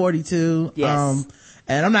movie 42. Yes.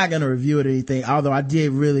 And I'm not going to review it or anything, although I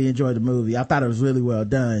did really enjoy the movie. I thought it was really well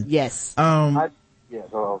done. Yes. Okay.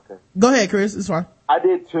 Go ahead, Chris. It's fine. I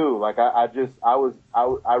did too. Like, I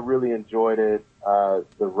really enjoyed it. The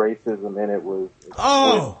racism in it was.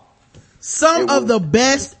 Some of the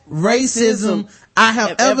best racism I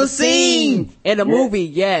have ever seen in a movie.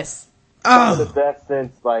 Yes. Some of the best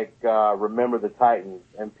since, like, Remember the Titans.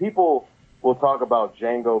 And people will talk about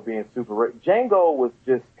Django being super Django was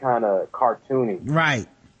just kind of cartoony. Right.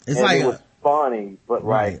 It's like, it was funny, but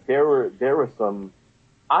right. Like, there were some,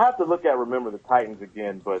 I have to look at Remember the Titans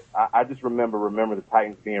again, but I just remember the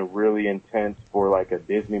Titans being really intense for like a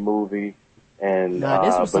Disney movie. And,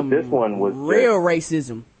 this one was real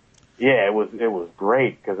racism. Yeah, it was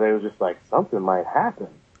great, because it was just like, something might happen.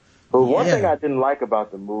 But one thing I didn't like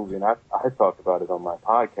about the movie, and I talked about it on my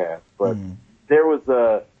podcast, but there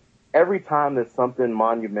was every time that something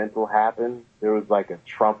monumental happened, there was like a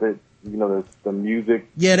trumpet, you know, the music.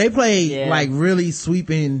 Yeah, they played like really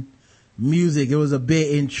sweeping music. It was a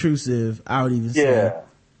bit intrusive, I would even say. Yeah.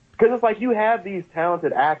 Because it's like, you have these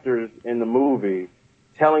talented actors in the movie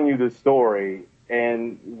telling you the story,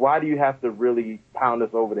 and why do you have to really pound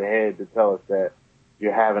us over the head to tell us that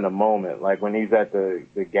you're having a moment? Like when he's at the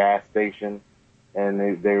gas station, and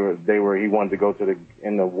he wanted to go to the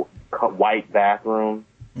white bathroom.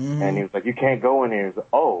 Mm-hmm. And he was like, you can't go in here. He's like,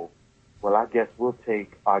 oh, well, I guess we'll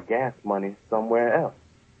take our gas money somewhere else.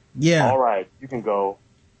 Yeah. All right, you can go.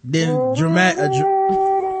 Then dramatic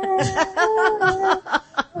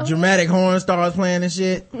horn starts playing and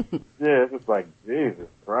shit. Yeah, it's just like, Jesus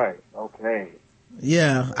Christ. Okay.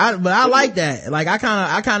 Yeah, I like that. Like, I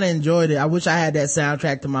kind of enjoyed it. I wish I had that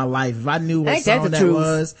soundtrack to my life. If I knew what song that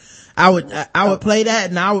was, I would play that,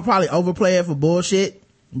 and I would probably overplay it for bullshit.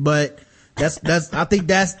 But I think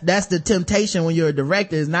that's the temptation when you're a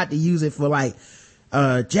director, is not to use it for like,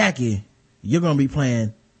 Jackie, you're gonna be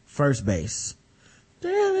playing first base.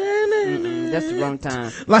 That's the wrong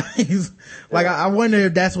time. Like I wonder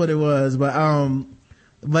if that's what it was, but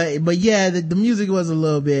yeah, the music was a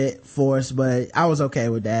little bit forced, but I was okay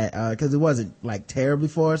with that, cause it wasn't like terribly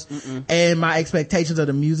forced. And my expectations of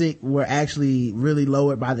the music were actually really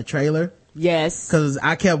lowered by the trailer. Yes. Cause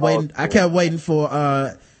I kept waiting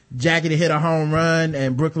for, Jackie to hit a home run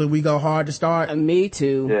and Brooklyn We Go Hard to start. Me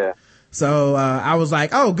too. Yeah. So, I was like,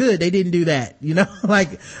 oh, good. They didn't do that. You know,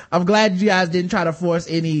 like, I'm glad you guys didn't try to force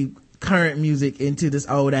any current music into this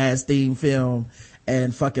old ass theme film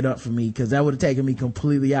and fuck it up for me. Cause that would have taken me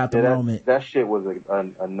completely out the moment. That shit was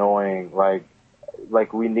annoying.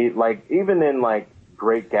 Like we need, like, even in like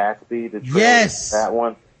Great Gatsby, the trailer, yes, that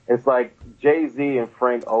one, it's like Jay-Z and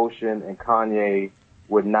Frank Ocean and Kanye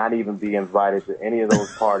would not even be invited to any of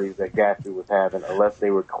those parties that Gatsby was having unless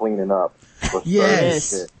they were cleaning up. Yes.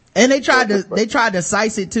 Shit. And they tried to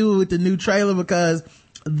size it too with the new trailer, because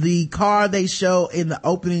the car they show in the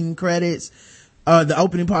opening credits, the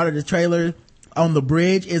opening part of the trailer on the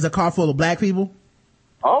bridge is a car full of black people.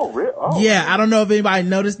 Oh, really? Oh, yeah. I don't know if anybody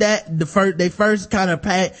noticed that. They first kind of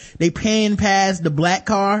pan past the black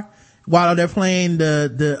car while they're playing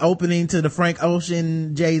the opening to the Frank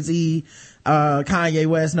Ocean, Jay-Z, Kanye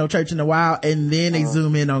West, No Church in the Wild, and then they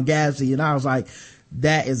zoom in on Gatsby, and I was like,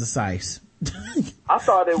 that is a size. I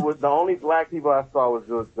thought it was the only black people I saw was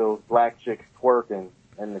just those black chicks twerking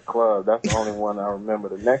in the club. That's the only one I remember.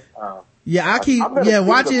 The next time, yeah,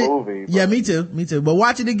 watch it. Movie, yeah, me too. But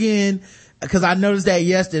watch it again, because I noticed that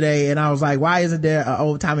yesterday, and I was like, why isn't there an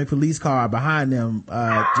old timey police car behind them,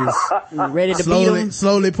 just ready to beat them?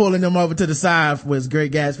 Slowly pulling them over to the side, where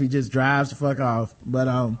Great Gatsby just drives the fuck off.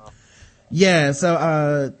 But yeah.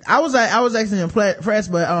 So I was actually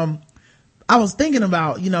impressed, but I was thinking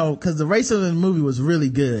about, you know, cause the racism in the movie was really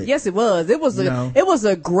good. Yes, it was. It was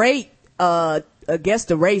a great, against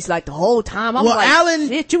the race, like the whole time. I was like,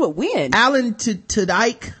 shit, you would win. Alan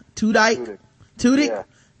Tudyk. Yeah.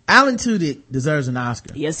 Alan Tudyk deserves an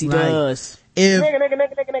Oscar. Yes, he does. If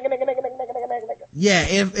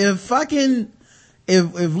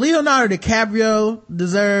Leonardo DiCaprio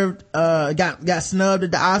deserved, got snubbed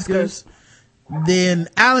at the Oscars, then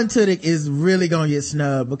Alan Tudyk is really gonna get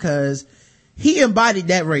snubbed, because he embodied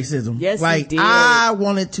that racism. Yes, like, he did. I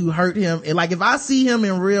wanted to hurt him. And like, if I see him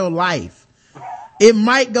in real life, it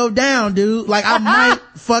might go down, dude. Like, I might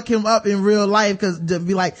fuck him up in real life, cause to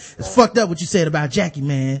be like, it's fucked up what you said about Jackie,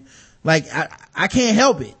 man. Like, I can't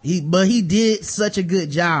help it. But he did such a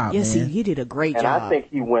good job. Yes, man. he did a great job. And I think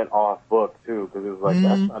he went off book too, cause it was like,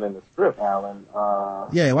 that's not in the script, Alan.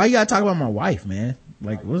 Yeah, why you gotta talk about my wife, man?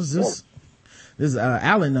 Like, what's this? This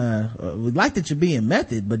Alan, we like that you're being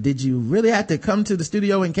method, but did you really have to come to the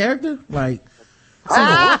studio in character? Like,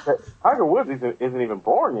 Tiger Woods isn't even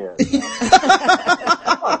born yet. You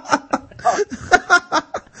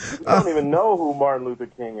don't even know who Martin Luther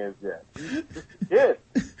King is yet. He's just a kid.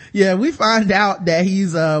 Yeah, we find out that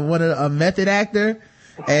he's a method actor,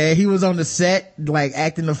 and he was on the set like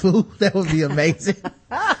acting a fool. That would be amazing.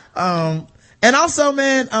 And also,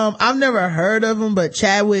 man, I've never heard of him, but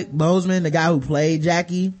Chadwick Boseman, the guy who played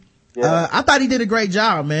Jackie, I thought he did a great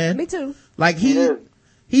job, man. Me too. Like,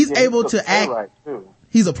 he's able to act. Too.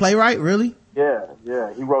 He's a playwright, really? Yeah.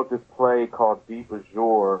 He wrote this play called Deep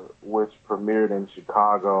Azure, which premiered in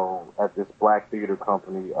Chicago at this black theater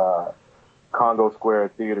company, Congo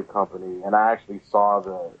Square Theater Company, and I actually saw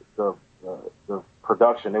the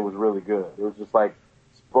production. It was really good. It was just like,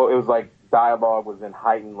 it was like dialogue was in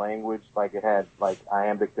heightened language, like it had like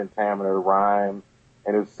iambic pentameter rhyme,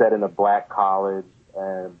 and it was set in a black college,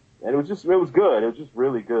 and it was good. It was just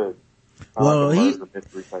really good. Well,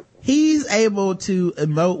 he's able to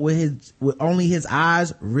emote with only his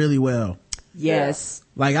eyes really well. Yes.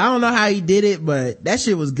 Like, I don't know how he did it, but that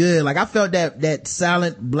shit was good. Like, I felt that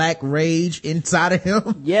silent black rage inside of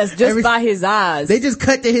him. Yes, just by his eyes. They just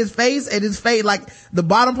cut to his face, and his face, like, the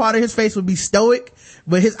bottom part of his face would be stoic,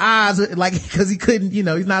 but his eyes, like, cause he couldn't, you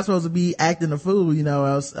know, he's not supposed to be acting a fool, you know,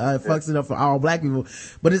 else, it fucks it up for all black people.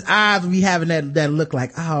 But his eyes would be having that look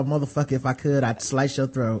like, oh, motherfucker, if I could, I'd slice your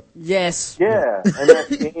throat. Yes. Yeah.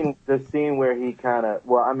 And the scene where he kinda,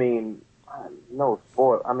 well, I mean, no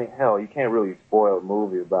spoil. I mean, hell, you can't really spoil a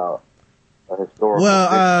movie about a historical.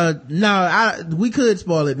 Well, no, we could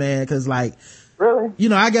spoil it, man, cause like, really, you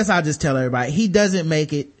know, I guess I'll just tell everybody he doesn't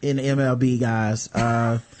make it in the MLB, guys.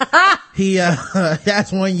 He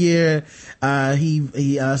that's one year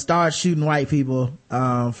he started shooting white people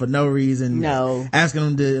for no reason. No,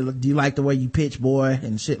 asking them do you like the way you pitch, boy,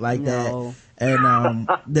 and shit like that. And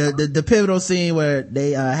the pivotal scene where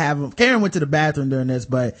they have him, Karen went to the bathroom during this,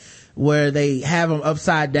 but where they have him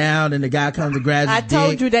upside down and the guy comes and grabs his dick. I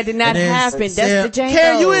told you that did not happen. That's the Django.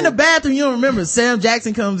 Karen, you in the bathroom, you don't remember. Sam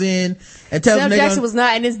Jackson comes in and tells them Sam Jackson was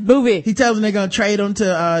not in this movie. He tells them they're gonna trade him to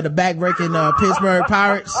the backbreaking Pittsburgh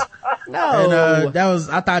Pirates. No. And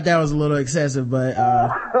I thought that was a little excessive, but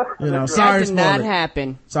you know, sorry to spoil it. That did not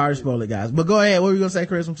happen. Sorry to spoil it, guys. But go ahead. What were you gonna say,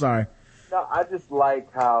 Chris? I'm sorry. No, I just like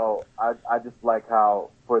how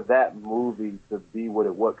for that movie to be what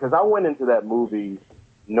it was, because I went into that movie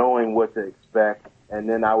knowing what to expect. And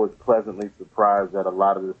then I was pleasantly surprised at a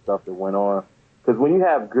lot of the stuff that went on. Because when you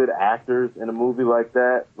have good actors in a movie like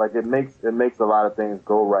that, like it makes a lot of things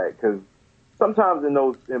go right. Because sometimes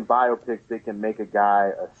in biopics they can make a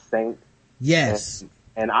guy a saint. Yes.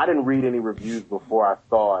 And I didn't read any reviews before I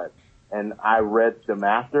saw it, and I read them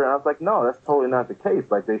after, and I was like, no, that's totally not the case.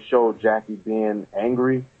 Like they showed Jackie being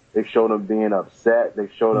angry, they showed him being upset, they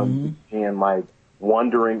showed him being like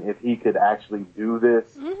wondering if he could actually do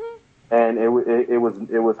this, and it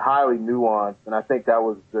was highly nuanced, and I think that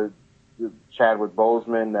was the Chadwick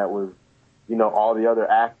Boseman, that was, you know, all the other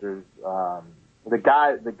actors. The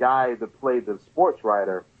guy that played the sports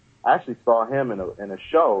writer, I actually saw him in a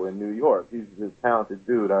show in New York. He's a talented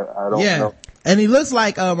dude. I don't know. And he looks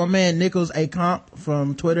like my man Nichols A. Comp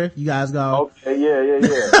from Twitter. You guys go. Okay, yeah.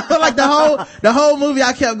 Like the whole movie,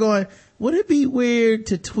 I kept going, would it be weird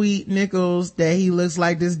to tweet Nichols that he looks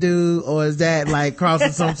like this dude, or is that like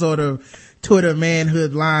crossing some sort of Twitter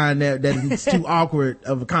manhood line that is too awkward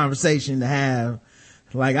of a conversation to have?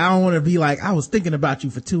 Like, I don't want to be like, I was thinking about you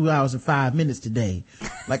for 2 hours and 5 minutes today.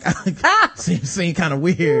 Like, seems kind of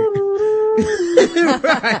weird.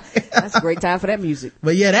 Right. That's a great time for that music.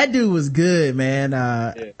 But yeah, that dude was good, man.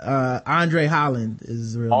 Andre Holland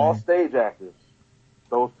is real. All name. Stage actors.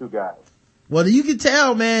 Those two guys. Well, you can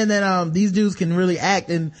tell, man, that these dudes can really act.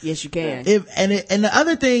 And yes, you can. And the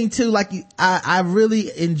other thing too, like I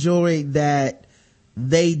really enjoyed that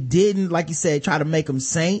they didn't, like you said, try to make them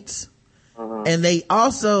saints. And they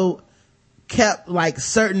also kept like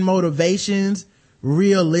certain motivations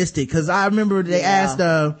realistic. Cause I remember they asked,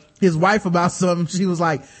 his wife about something. She was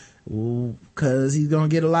like, well, cause he's gonna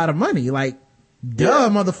get a lot of money. Like, duh,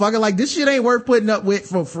 motherfucker. Like, this shit ain't worth putting up with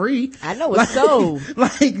for free. I know it's so.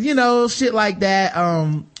 Like, you know, shit like that.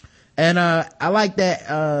 And I like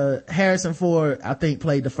that, Harrison Ford, I think,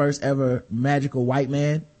 played the first ever magical white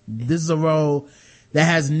man. This is a role that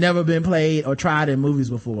has never been played or tried in movies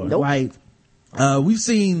before. Nope. Like, we've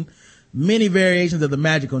seen many variations of the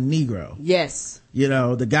magical Negro. Yes. You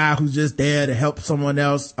know, the guy who's just there to help someone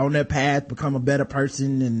else on their path become a better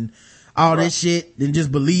person and all this shit, and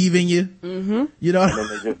just believe in you. You know? And then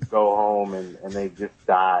they just go home and they just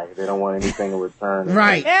die. They don't want anything in return.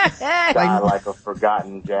 Right. Die like a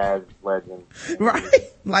forgotten jazz legend.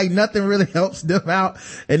 Right. Like nothing really helps them out.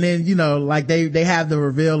 And then, you know, like they have the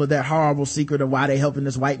reveal of that horrible secret of why they helping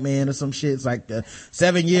this white man or some shit. It's like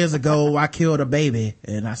 7 years ago, I killed a baby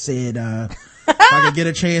and I said, if I could get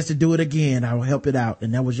a chance to do it again, I will help it out.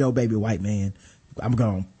 And that was your baby, white man. I'm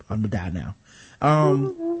gone. I'm gonna die now.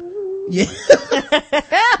 Yeah.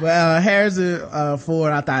 Well, Harrison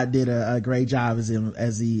Ford, I thought did a great job as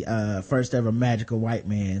the first ever magical white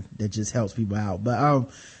man that just helps people out. But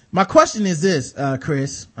my question is this,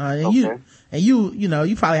 Chris, and you know,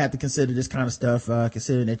 you probably have to consider this kind of stuff,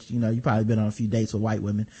 considering that, you know, you probably been on a few dates with white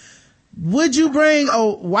women. Would you bring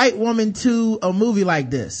a white woman to a movie like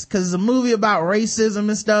this? Cause it's a movie about racism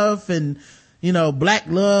and stuff, and, you know, black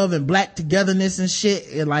love and black togetherness and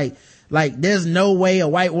shit. And like there's no way a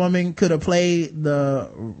white woman could have played the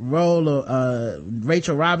role of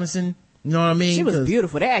Rachel Robinson. You know what I mean? She was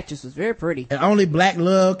beautiful. The actress was very pretty. And only black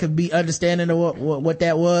love could be understanding of what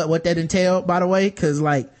that was, what that entailed, by the way. Cause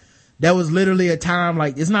like, that was literally a time,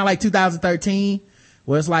 like, it's not like 2013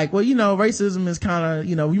 where it's like, well, you know, racism is kind of,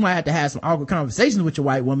 you know, you might have to have some awkward conversations with your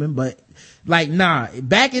white woman, but like, nah,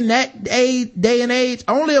 back in that day and age,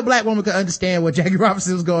 only a black woman could understand what Jackie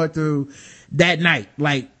Robinson was going through that night.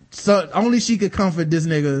 Like, so only she could comfort this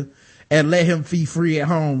nigga and let him be free at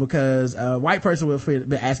home, because a white person would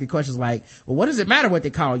be asking questions like, well, what does it matter what they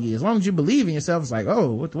call you? As long as you believe in yourself, it's like,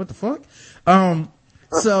 oh, what the fuck?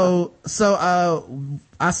 So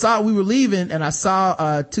I saw, we were leaving and I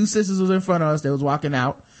saw, two sisters was in front of us. They was walking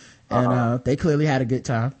out and, they clearly had a good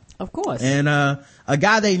time. Of course. And, a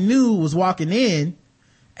guy they knew was walking in,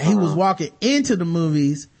 and he was walking into the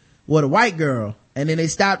movies with a white girl. And then they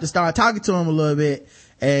stopped to start talking to him a little bit,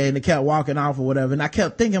 and they kept walking off or whatever. And I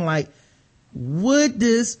kept thinking, like, would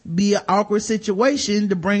this be an awkward situation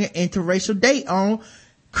to bring an interracial date on?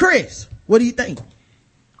 Chris, what do you think?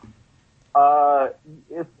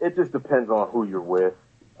 It just depends on who you're with.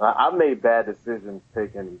 I've made bad decisions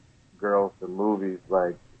taking girls to movies.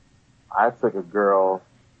 Like, I took a girl,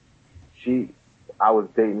 I was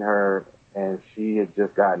dating her, and she had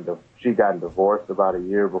just gotten divorced about a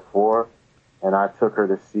year before, and I took her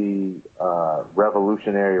to see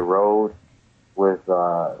Revolutionary Road with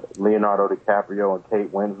Leonardo DiCaprio and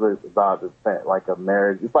Kate Winslet. It's about like a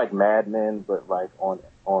marriage. It's like Mad Men, but like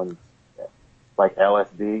on like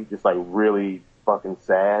LSD, just like really fucking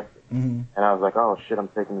sad. And I was like, oh shit, I'm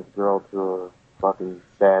taking this girl to fucking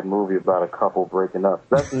sad movie about a couple breaking up.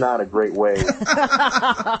 That's not a great way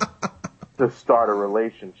to start a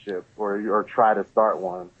relationship or try to start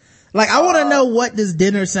one. Like, I want to know, what does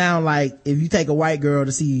dinner sound like if you take a white girl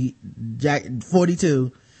to see Jack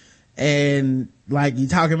 42 and like you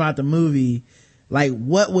talking about the movie, like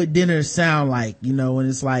what would dinner sound like, you know, when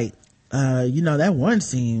it's like, that one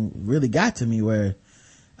scene really got to me where,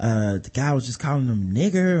 the guy was just calling him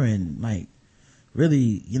nigger and like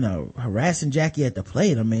really, harassing Jackie at the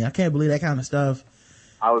plate. I mean, I can't believe that kind of stuff.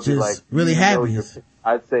 I would be like, really happy.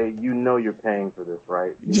 I'd say, you're paying for this,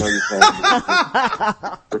 right? You're paying for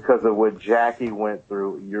this because of what Jackie went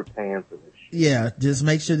through. You're paying for this shit. Yeah, just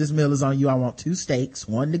make sure this meal is on you. I want 2 steaks,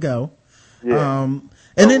 1 to go. Yeah. And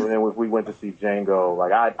then if we went to see Django,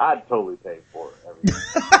 like I'd totally pay for it. Everything.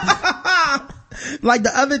 Like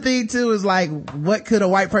the other thing too is like, what could a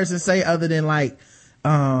white person say other than like,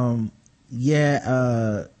 that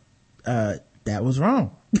was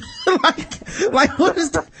wrong. like what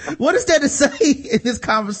is there to say in this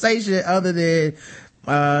conversation other than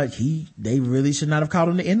they really should not have called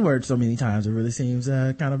him the N-word so many times. It really seems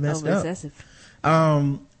kind of messed up. Excessive.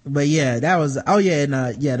 But yeah, that was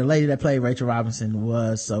the lady that played Rachel Robinson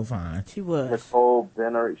was so fine. She was. Nicole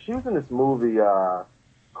Benner. She was in this movie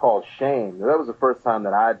called Shame. That was the first time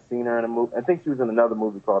that I'd seen her in a movie. I think she was in another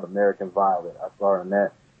movie called American Violet. I saw her in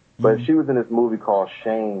that. But she was in this movie called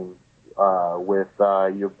Shame with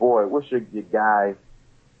your boy. What's your guy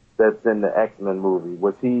that's in the X-Men movie?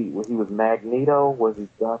 Was he Magneto? Was he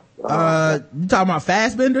just you talking about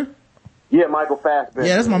Fassbender? Yeah, Michael Fassbender.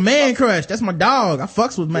 Yeah, that's my man crush. That's my dog. I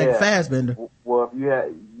fucks with Michael Fassbender. Well,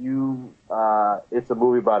 if it's a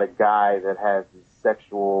movie about a guy that has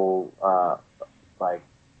sexual,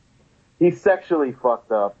 he's sexually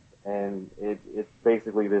fucked up, and it's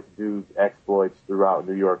basically this dude's exploits throughout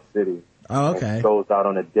New York City. Oh, okay. And he goes out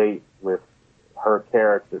on a date with her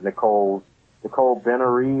character, Nicole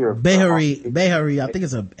Benery or Beharie. I think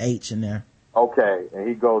it's a H in there. Okay, and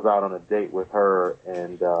he goes out on a date with her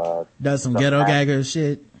and does some ghetto gaggers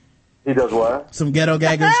shit. He does what? Some ghetto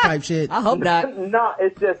gaggers type shit. I hope not. No,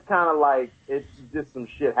 it's just kind of like it's just some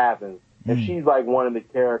shit happens, and she's like one of the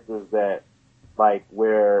characters that like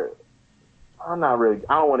where I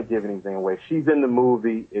don't want to give anything away. She's in the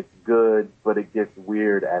movie, it's good, but it gets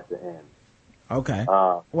weird at the end. Okay.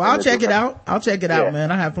 Well, I'll check it out.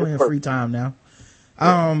 Man. I have plenty of free time now.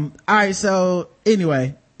 All right. So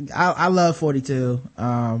anyway, I love 42.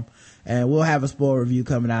 And we'll have a spoiler review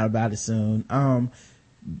coming out about it soon.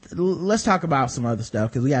 Let's talk about some other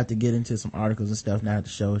stuff because we have to get into some articles and stuff now that the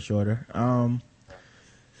show is shorter.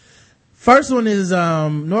 First one is,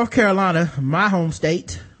 North Carolina, my home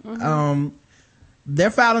state.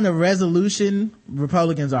 They're filing a resolution.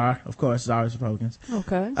 Republicans are, of course, it's always Republicans.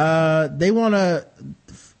 Okay. They want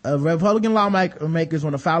Republican lawmakers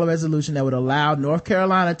want to file a resolution that would allow North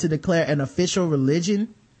Carolina to declare an official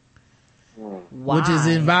religion. Why? Which is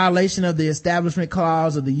in violation of the Establishment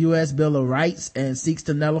Clause of the U.S. Bill of Rights and seeks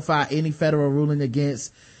to nullify any federal ruling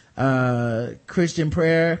against Christian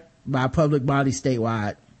prayer by public bodies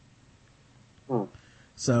statewide.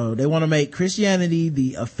 So they want to make Christianity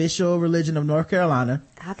the official religion of North Carolina.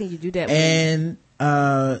 How can you do that? And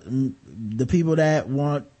the people that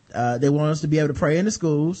want they want us to be able to pray in the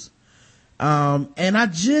schools. And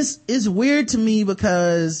it's weird to me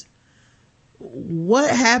because what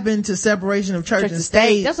happened to separation of church and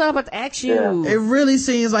state? That's what I'm about to ask you. Yeah. It really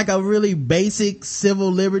seems like a really basic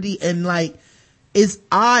civil liberty, and like it's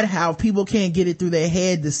odd how people can't get it through their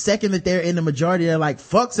head the second that they're in the majority. They're like,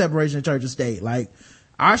 fuck separation of church and state. Like,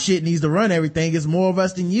 our shit needs to run everything. It's more of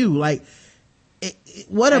us than you. Like,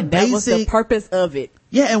 that was the purpose of it.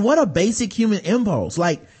 Yeah, and what a basic human impulse.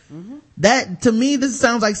 Like, that, to me, this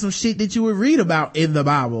sounds like some shit that you would read about in the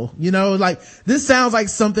Bible. You know, like, this sounds like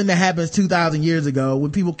something that happens 2,000 years ago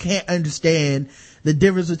when people can't understand the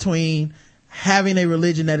difference between having a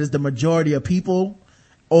religion that is the majority of people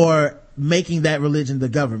or making that religion the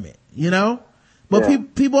government, you know?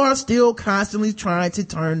 But people are still constantly trying to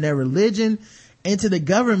turn their religion into the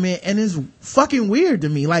government, and it's fucking weird to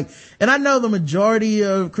me. Like, and I know the majority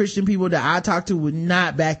of Christian people that I talk to would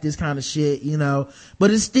not back this kind of shit, you know, but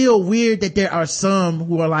it's still weird that there are some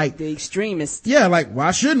who are like the extremists. Yeah, like, why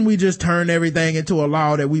shouldn't we just turn everything into a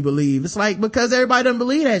law that we believe? It's like, because everybody doesn't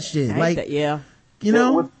believe that shit. You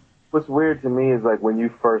know? What's weird to me is like when you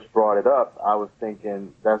first brought it up, I was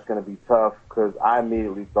thinking that's going to be tough because I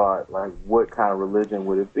immediately thought, like, what kind of religion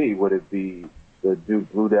would it be? Would it be the Duke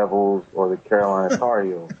Blue Devils or the Carolina Tar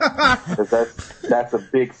Heels? Because that's a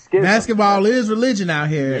big schism. Basketball is religion out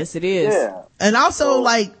here. Yes, it is. Yeah. And also,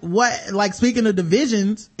 speaking of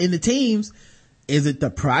divisions in the teams, is it the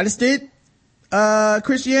Protestant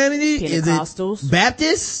Christianity? Is it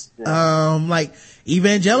Baptists? Yeah. Like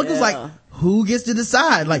evangelicals? Yeah. Like, who gets to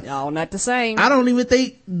decide? Like, all not the same. I don't even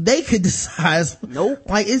think they could decide. Nope.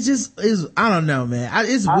 Like, it's just, I don't know, man.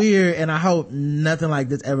 It's weird, and I hope nothing like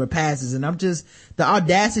this ever passes. And the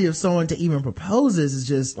audacity of someone to even propose this is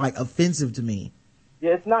just, like, offensive to me.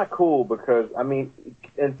 Yeah, it's not cool because, I mean,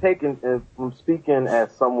 and from speaking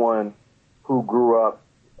as someone who grew up,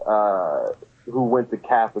 who went to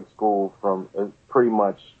Catholic school from pretty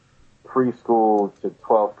much preschool to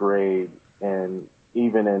 12th grade and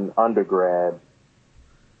even in undergrad,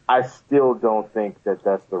 I still don't think that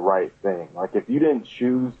that's the right thing. Like, if you didn't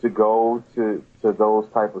choose to go to those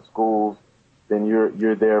type of schools, then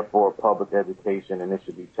you're there for a public education and it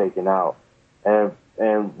should be taken out.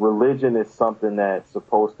 And religion is something that's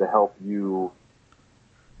supposed to help you.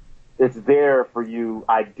 It's there for you,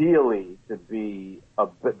 ideally, to be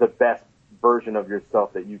the best version of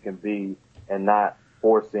yourself that you can be, and not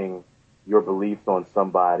forcing your beliefs on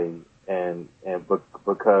somebody and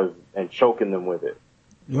choking them with it.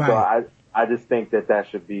 Right. So I just think that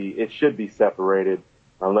should be separated,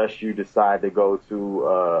 unless you decide to go to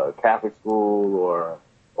a Catholic school or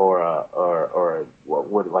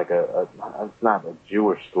it's not a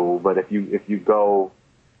Jewish school, but if you go,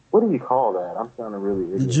 what do you call that? I'm sounding really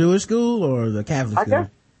ignorant. The Jewish school or the Catholic school? I guess.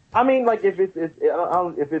 I mean, like if it's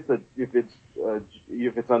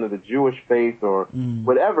under the Jewish faith or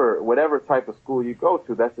whatever type of school you go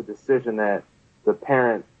to, that's a decision that the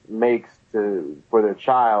parent makes for their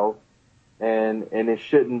child, and it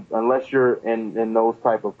shouldn't, unless you're in those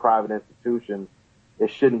type of private institutions,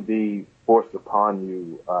 it shouldn't be forced upon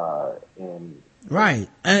you. Right,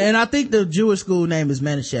 and I think the Jewish school name is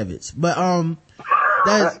Manischewitz, but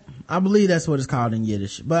I believe that's what it's called in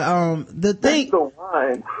Yiddish. But the thing. That's the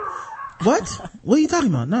wine. What? What are you talking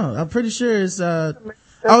about? No, I'm pretty sure it's oh,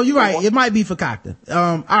 you're right. It might be fakakta.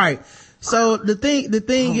 All right. So the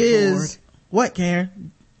thing is, Lord. What,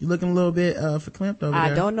 Karen? You looking a little bit verklempt over there.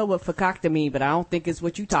 I don't know what fakakta means, but I don't think it's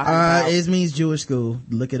what you talking about. It means Jewish school.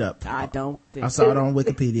 Look it up. I don't think I saw it on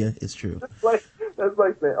Wikipedia. It's true. That's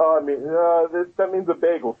like saying, that means a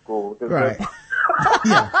bagel school. Right.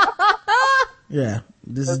 Yeah. Yeah.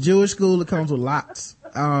 This is Jewish school that comes with locks.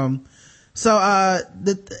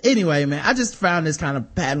 Anyway, man, I just found this kind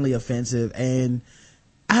of patently offensive, and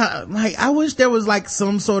I wish there was like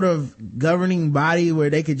some sort of governing body where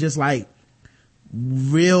they could just like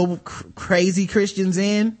real crazy Christians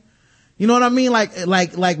in. You know what I mean? Like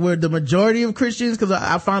where the majority of Christians, cause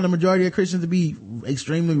I found the majority of Christians to be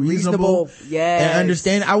extremely reasonable. Yes. And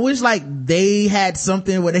understand. I wish like they had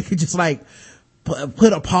something where they could just like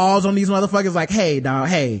put a pause on these motherfuckers, like, hey dog,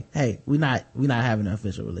 hey, we not having an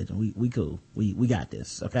official religion. We cool. We got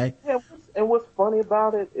this. Okay. Yeah. And what's funny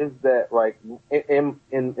about it is that, like, in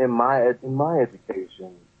my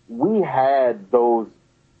education, we had those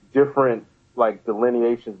different, like,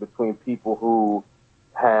 delineations between people who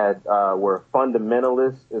were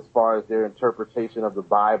fundamentalists as far as their interpretation of the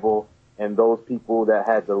Bible, and those people that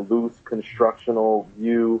had the loose constructional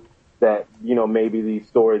view that, you know, maybe these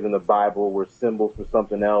stories in the Bible were symbols for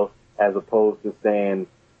something else, as opposed to saying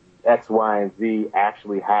X, Y, and Z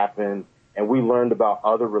actually happened. And we learned about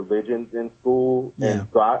other religions in school. Yeah. And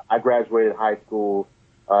so I graduated high school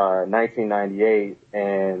 1998,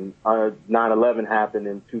 and 9/11 happened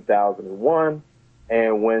in 2001.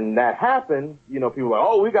 And when that happened, you know, people were like,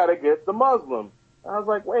 oh, we got to get the Muslims. I was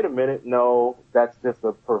like, wait a minute. No, that's just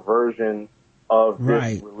a perversion of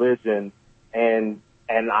this religion. And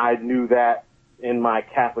I knew that in my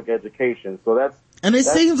Catholic education. So it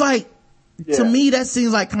seems like, to me, that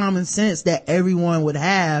seems like common sense that everyone would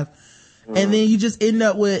have. Mm-hmm. And then you just end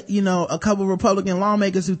up with, you know, a couple Republican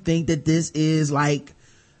lawmakers who think that this is like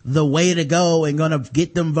the way to go and gonna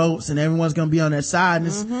get them votes and everyone's gonna be on their side.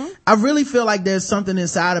 And I really feel like there's something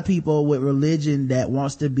inside of people with religion that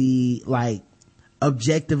wants to be like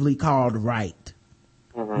objectively called right.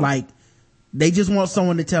 Mm-hmm. Like they just want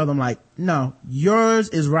someone to tell them like, no, yours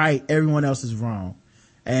is right, everyone else is wrong.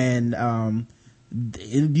 And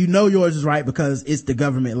you know yours is right because it's the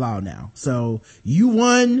government law now. So you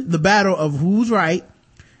won the battle of who's right.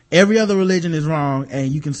 Every other religion is wrong,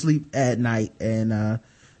 and you can sleep at night, and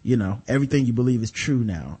you know, everything you believe is true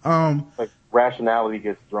now. Like rationality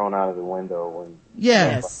gets thrown out of the window when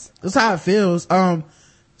yes, that's how it feels.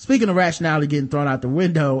 Speaking of rationality getting thrown out the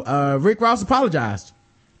window, Rick Ross apologized.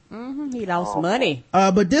 He lost money.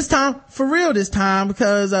 But this time, for real this time,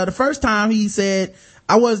 because the first time he said,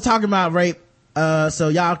 I wasn't talking about rape. So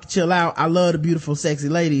y'all can chill out. I love the beautiful, sexy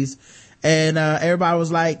ladies. And, everybody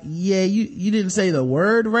was like, yeah, you didn't say the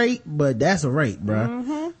word rape, but that's a rape, bruh.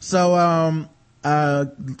 Mm-hmm. So,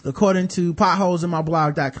 according to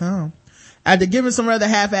potholesinmyblog.com. After giving some rather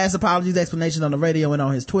half-assed apologies explanations on the radio and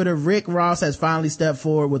on his Twitter, Rick Ross has finally stepped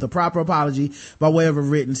forward with a proper apology by way of a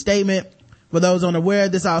written statement. For those unaware,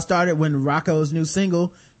 this all started when Rocco's new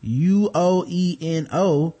single,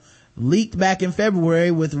 UOENO, leaked back in February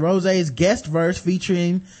with Rose's guest verse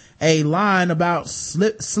featuring a line about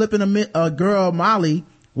slipping a girl Molly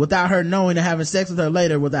without her knowing and having sex with her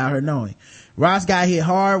later without her knowing. Ross got hit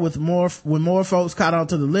hard when more folks caught on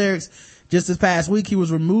to the lyrics. Just this past week, he was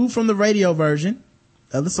removed from the radio version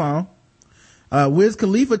of the song. Wiz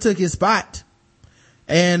Khalifa took his spot,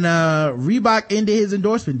 and Reebok ended his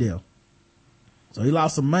endorsement deal. So he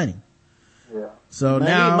lost some money. Yeah. So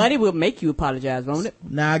now money will make you apologize, won't it?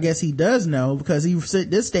 Now I guess he does know, because he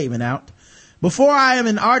sent this statement out. Before I am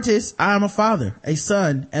an artist, I am a father, a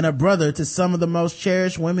son, and a brother to some of the most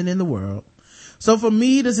cherished women in the world. So for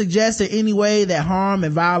me to suggest in any way that harm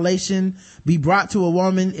and violation be brought to a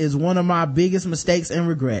woman is one of my biggest mistakes and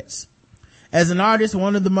regrets. As an artist,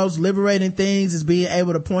 one of the most liberating things is being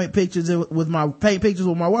able to paint pictures with my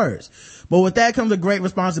words. But with that comes a great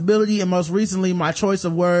responsibility, and most recently my choice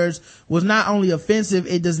of words was not only offensive,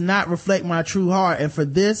 it does not reflect my true heart, and for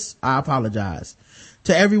this, I apologize.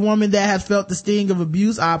 To every woman that has felt the sting of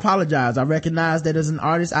abuse, I apologize. I recognize that as an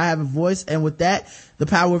artist, I have a voice, and with that, the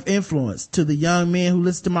power of influence. To the young men who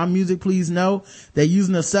listen to my music, please know that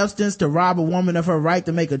using a substance to rob a woman of her right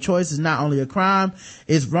to make a choice is not only a crime,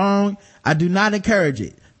 it's wrong. I do not encourage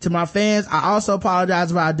it. To my fans, I also apologize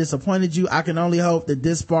if I disappointed you. I can only hope that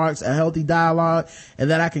this sparks a healthy dialogue and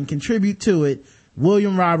that I can contribute to it.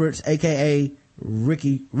 William Roberts, aka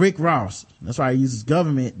Rick Ross. That's why he uses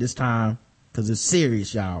government this time, because it's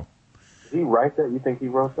serious, y'all. Did he write that? You think he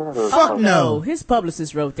wrote that? Or Fuck no. His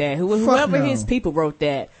publicist wrote that. Whoever his people wrote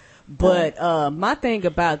that. But my thing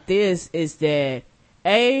about this is that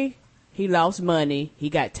he lost money. He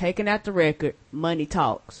got taken out the record. Money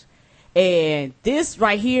talks. And this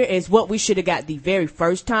right here is what we should have got the very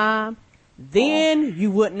first time. Then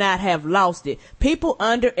you would not have lost it. People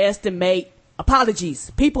underestimate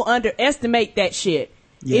apologies. People underestimate that shit.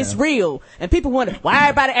 Yeah. It's real. And people wonder, why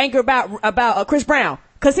everybody angry about Chris Brown?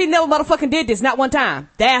 Cause he never motherfucking did this, not one time.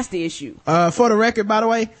 That's the issue. For the record, by the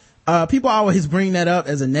way, people always bring that up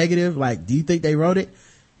as a negative. Like, do you think they wrote it?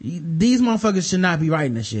 These motherfuckers should not be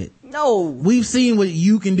writing this shit. No. We've seen what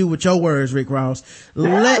you can do with your words, Rick Ross.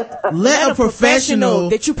 Let a professional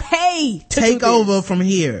that you pay to take over from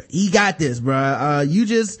here. He got this, bruh. You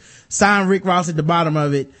just sign Rick Ross at the bottom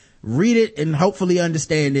of it, read it and hopefully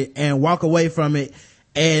understand it, and walk away from it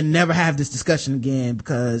and never have this discussion again,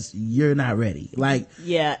 because you're not ready. Like,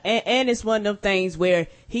 yeah, and it's one of them things where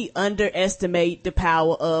he underestimate the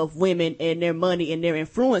power of women and their money and their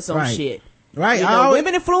influence on shit. Right.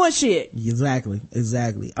 Women influence shit. Exactly.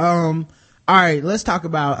 All right, let's talk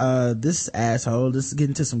about this asshole. Let's get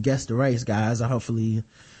into some Guess the Race, guys. Hopefully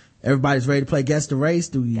everybody's ready to play Guess the Race,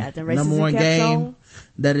 the number one game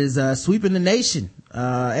that is sweeping the nation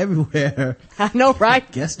everywhere. I know,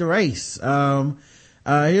 right? Guess the Race.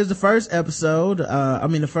 Here's the first episode.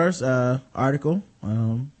 The first article.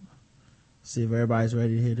 See if everybody's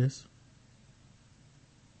ready to hear this.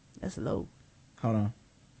 That's low. Hold on.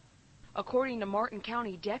 According to Martin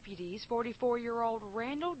County deputies, 44-year-old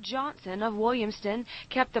Randall Johnson of Williamston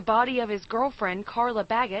kept the body of his girlfriend, Carla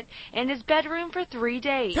Baggett, in his bedroom for 3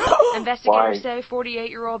 days. Investigators say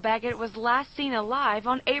 48-year-old Baggett was last seen alive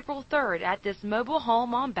on April 3rd at this mobile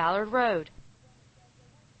home on Ballard Road.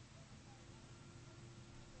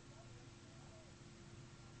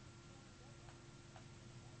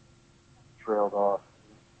 Trailed off.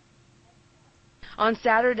 On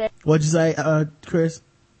Saturday... What'd you say, Chris?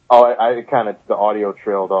 Oh, I kind of, the audio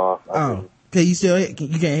trailed off. Okay, you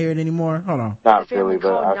can't hear it anymore? Hold on. Not really, but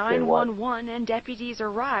called I say what. 911 and deputies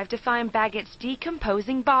arrived to find Baggett's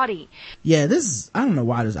decomposing body. Yeah, I don't know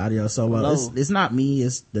why this audio is so low. It's not me,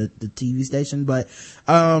 it's the TV station, but,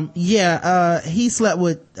 he slept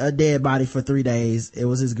with a dead body for 3 days. It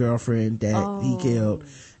was his girlfriend that he killed.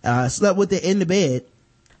 Slept with it in the bed.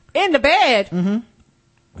 In the bed? Mm-hmm.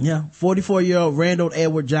 Yeah, 44-year-old Randall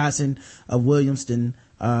Edward Johnson of Williamston,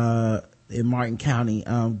 in Martin County.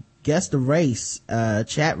 Guess the Race,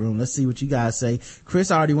 chat room. Let's see what you guys say.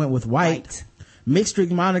 Chris already went with white. Mixed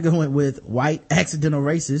Streak Monica went with white, accidental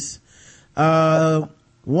racist.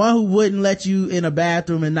 One who wouldn't let you in a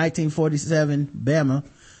bathroom in 1947, Bama.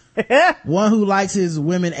 One who likes his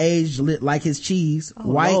women aged like his cheese,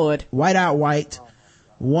 white, Lord. White out white.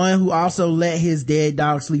 One who also let his dead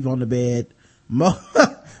dog sleep on the bed.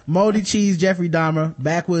 Moldy cheese, Jeffrey Dahmer.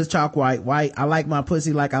 Backwoods chalk white. I like my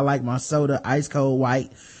pussy like I like my soda, ice cold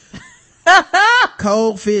white.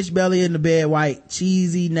 Cold fish belly in the bed white.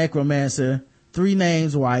 Cheesy necromancer. 3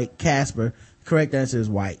 names white. Casper. Correct answer is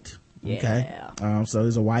white. Yeah. Okay. So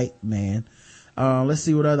he's a white man. Let's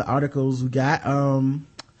see what other articles we got.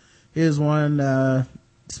 Here's one,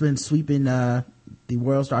 it's been sweeping, the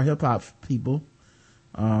World Star Hip Hop people.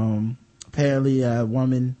 Apparently a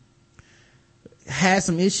woman had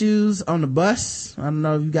some issues on the bus. I don't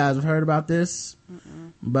know if you guys have heard about this.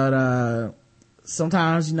 But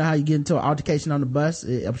sometimes, you know how you get into an altercation on the bus?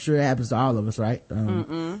 I'm sure it happens to all of us, right?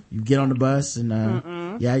 You get on the bus and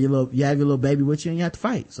you have your little baby with you and you have to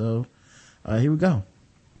fight. So here we go.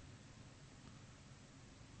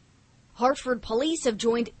 Hartford police have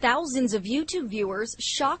joined thousands of YouTube viewers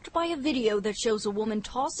shocked by a video that shows a woman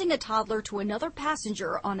tossing a toddler to another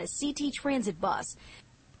passenger on a CT Transit bus.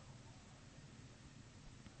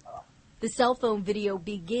 The cell phone video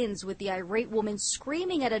begins with the irate woman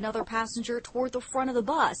screaming at another passenger toward the front of the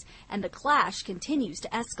bus, and the clash continues to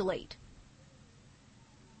escalate.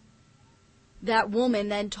 That woman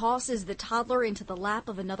then tosses the toddler into the lap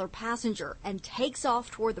of another passenger and takes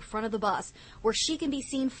off toward the front of the bus, where she can be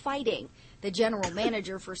seen fighting. The general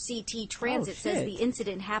manager for CT Transit says the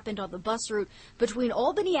incident happened on the bus route between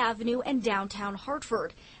Albany Avenue and downtown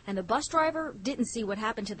Hartford, and the bus driver didn't see what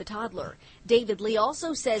happened to the toddler. David Lee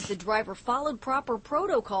also says the driver followed proper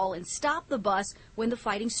protocol and stopped the bus when the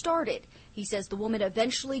fighting started. He says the woman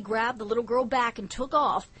eventually grabbed the little girl back and took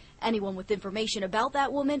off. Anyone with information about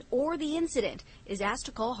that woman or the incident is asked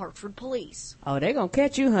to call Hartford police. Oh, they gonna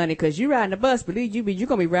catch you, honey, because you riding the bus. Believe you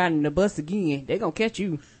gonna be riding the bus again. They gonna catch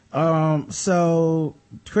you. So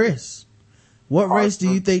Chris, what race do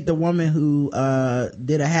you think the woman who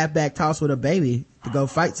did a halfback toss with a baby to go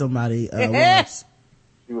fight somebody was?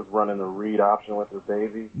 She was running the read option with her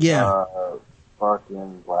baby. Yeah.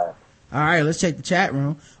 Fucking black. All right, let's check the chat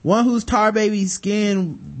room. One whose tar baby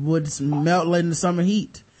skin would melt in the summer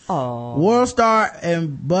heat. Oh. World Star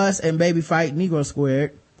and bus and baby fight, Negro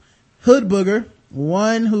squared. Hood booger.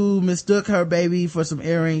 One who mistook her baby for some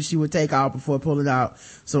earrings she would take off before pulling out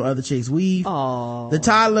some other chick's weave. Oh. The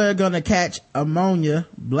toddler gonna catch ammonia,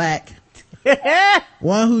 black.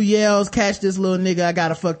 One who yells, catch this little nigga, I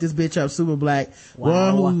gotta fuck this bitch up, super black.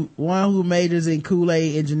 Wow. One who majors in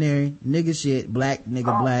Kool-Aid engineering, nigga shit, black,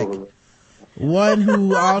 nigga black. One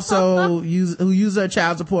who also used her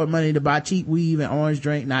child support money to buy cheap weave and orange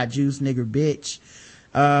drink, not juice, nigger bitch.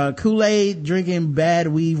 Kool-Aid drinking, bad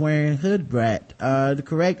weave wearing, hood brat. The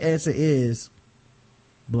correct answer is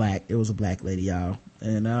black. It was a black lady, y'all.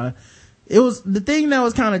 And it was the thing that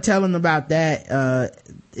was kind of telling about that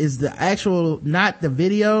is the actual, not the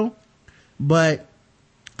video, but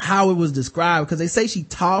how it was described, because they say she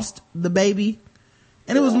tossed the baby.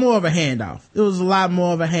 And it was more of a handoff. It was a lot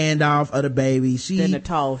more of a handoff of the baby. She than the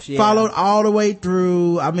toss, yeah. Followed all the way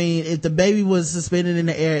through. I mean, if the baby was suspended in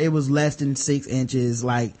the air, it was less than 6 inches.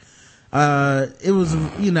 Like, it was,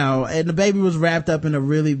 you know, and the baby was wrapped up in a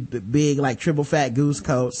really big, like, triple fat goose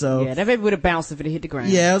coat. So yeah, that baby would have bounced if it hit the ground.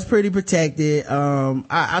 Yeah, it was pretty protected.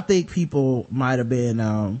 I think people might have been,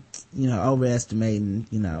 you know, overestimating,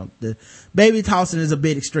 you know, the baby tossing is a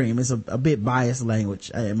bit extreme. It's a bit biased language,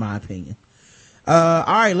 in my opinion. All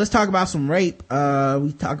right, let's talk about some rape.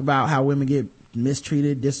 We talk about how women get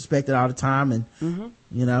mistreated, disrespected all the time. And,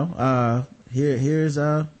 you know, here's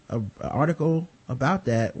a article about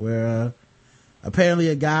that where, apparently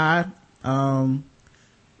a guy,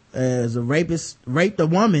 as a rapist, raped a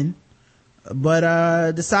woman,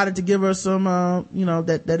 but, decided to give her some, you know,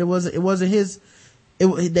 that it wasn't his,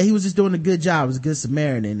 that he was just doing a good job. It was a good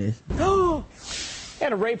Samaritan.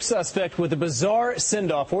 And a rape suspect with a bizarre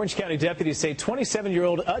send-off. Orange County deputies say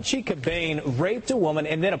 27-year-old Uchi Cobain raped a woman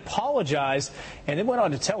and then apologized, and then went on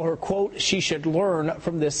to tell her, quote, she should learn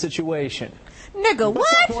from this situation. Nigga, what?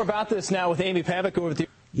 Let's talk more about this now with Amy Pavick over with you.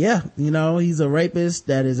 Yeah, you know, he's a rapist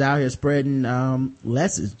that is out here spreading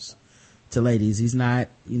lessons to ladies. He's not,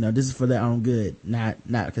 you know, this is for their own good, not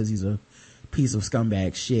because he's a piece of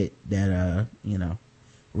scumbag shit that you know,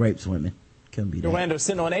 rapes women. Orlando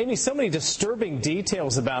Sentinel. And Amy, so many disturbing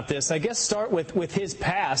details about this. I guess start with his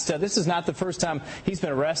past. This is not the first time he's been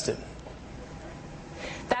arrested.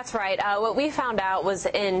 That's right. What we found out was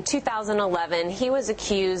in 2011, he was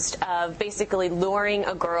accused of basically luring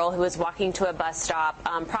a girl who was walking to a bus stop,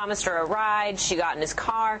 promised her a ride. She got in his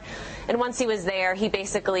car. And once he was there, he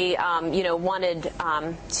basically, you know, wanted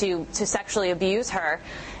to sexually abuse her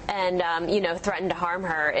and, you know, threatened to harm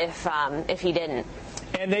her if he didn't.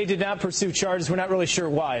 And they did not pursue charges. We're not really sure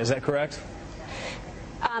why. Is that correct?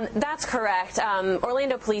 That's correct.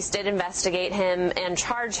 Orlando police did investigate him and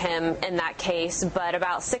charge him in that case, but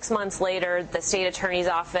about 6 months later, the state attorney's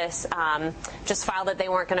office just filed that they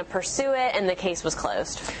weren't going to pursue it, and the case was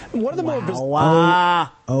closed. One of the more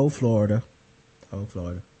Florida.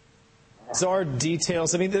 bizarre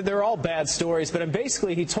details. I mean, they're all bad stories, but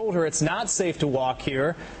basically he told her it's not safe to walk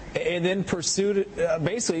here, and then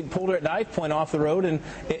basically pulled her at knife point off the road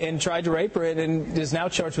and tried to rape her, and is now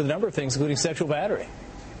charged with a number of things, including sexual battery.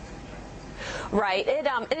 Right. It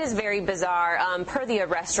is very bizarre. Per the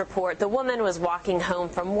arrest report, the woman was walking home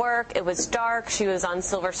from work. It was dark. She was on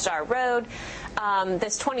Silver Star Road.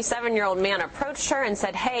 This 27-year-old man approached her and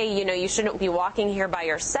said, hey, you shouldn't be walking here by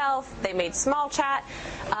yourself. They made small chat.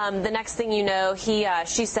 The next thing you know,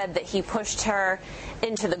 she said that he pushed her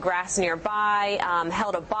into the grass nearby,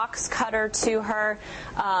 held a box cutter to her,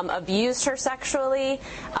 abused her sexually,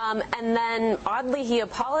 and then oddly he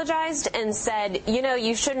apologized and said,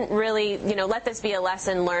 you shouldn't really, let this be a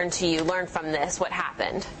lesson learned to you. Learn from this, what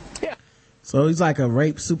happened. Yeah. So he's like a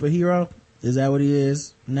rape superhero? Is that what he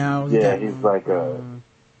is now? Yeah, he's like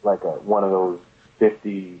one of those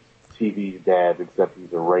 50 TV dads, except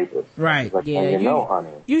he's a rapist. Right. Like, Yeah,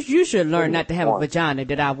 honey. You should learn not to have a vagina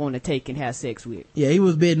that I want to take and have sex with. Yeah, he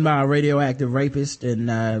was bitten by a radioactive rapist,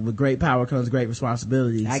 and with great power comes great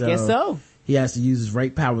responsibility. I guess so. He has to use his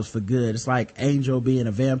rape powers for good. It's like Angel being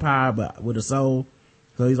a vampire, but with a soul.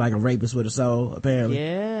 So he's like a rapist with a soul, apparently.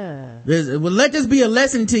 Yeah. Well, let this be a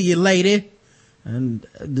lesson to you, lady. And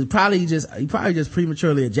he probably just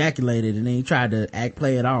prematurely ejaculated, and then he tried to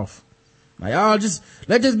play it off. Like,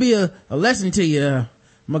 let this be a lesson to you. I'm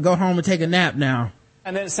gonna go home and take a nap now.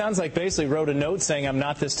 And then it sounds like basically wrote a note saying, I'm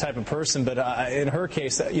not this type of person, but in her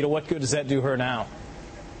case, what good does that do her now?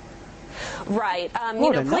 Right.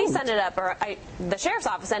 Police ended up, the sheriff's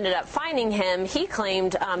office ended up finding him. He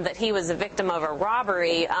claimed that he was a victim of a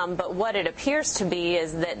robbery, but what it appears to be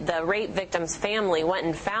is that the rape victim's family went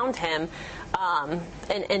and found him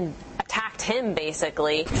and attacked him,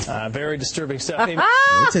 basically. Very disturbing stuff. They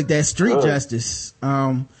took that street justice.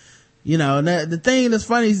 And the thing that's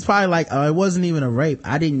funny is probably like, it wasn't even a rape.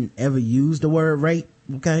 I didn't ever use the word rape.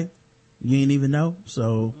 Okay. You ain't even know.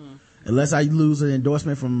 So unless I lose an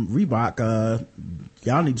endorsement from Reebok,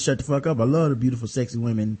 y'all need to shut the fuck up. I love the beautiful, sexy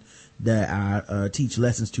women that I teach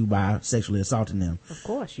lessons to by sexually assaulting them. Of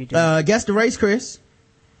course you do. Guess the race, Chris.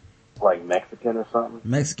 Like Mexican or something?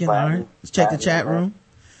 Mexican, all right. Let's check the chat room.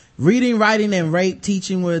 Reading, writing, and rape,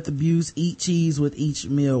 teaching with abuse, eat cheese with each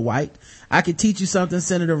meal white. I could teach you something,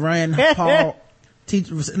 Senator Rand Paul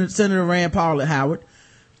at Howard.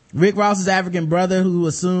 Rick Ross's African brother who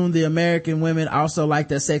assumed the American women also like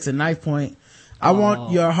their sex at knife point. I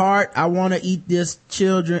want your heart. I want to eat his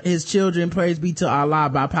children. Praise be to Allah.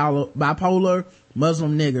 Bipolar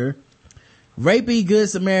Muslim nigger. Rapey Good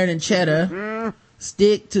Samaritan Cheddar.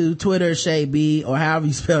 Stick to Twitter Shay B, or however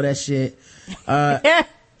you spell that shit.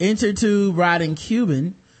 Intertube riding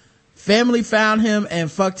Cuban. Family found him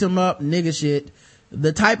and fucked him up, nigga shit.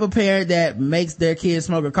 The type of parent that makes their kids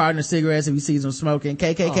smoke a carton of cigarettes if he sees them smoking.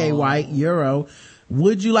 KKK white, Euro.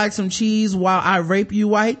 Would you like some cheese while I rape you,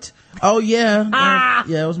 white? Oh yeah.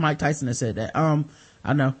 Yeah, it was Mike Tyson that said that.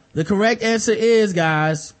 I know. The correct answer is,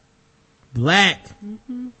 guys, black.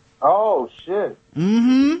 Mm-hmm. Oh shit.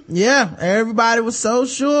 Yeah, everybody was so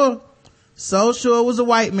sure it was a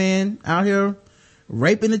white man out here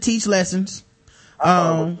raping to teach lessons. I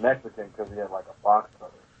thought it was Mexican because he had like a box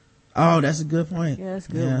cutter. Oh, that's a good point. Yeah, that's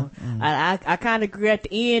a good one. I kind of agree. At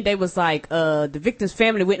the end, they was like, the victim's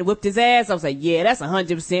family went and whipped his ass. I was like, yeah, that's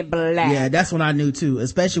 100% black. Yeah, that's what I knew too,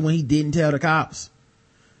 especially when he didn't tell the cops.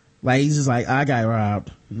 Like, he's just like, I got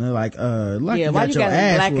robbed. And they're like, why you you got your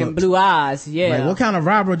ass black whooped. and blue eyes? Yeah. Like, what kind of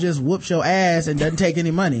robber just whoops your ass and doesn't take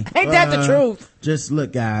any money? Ain't that the truth? Just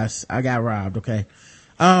look, guys, I got robbed. Okay.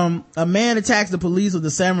 A man attacks the police with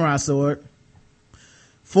a samurai sword.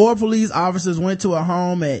 4 police officers went to a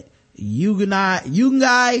home at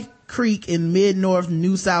Yungai Creek in mid-north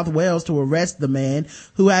New South Wales to arrest the man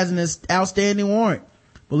who has an outstanding warrant.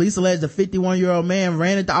 Police allege the 51-year-old man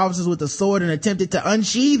ran at the officers with a sword and attempted to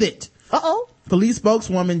unsheath it. Police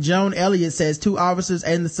spokeswoman Joan Elliott says 2 officers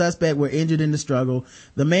and the suspect were injured in the struggle.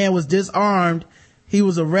 The man was disarmed. He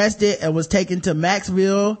was arrested and was taken to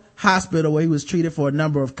Maxville Hospital where he was treated for a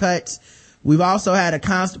number of cuts. We've also had a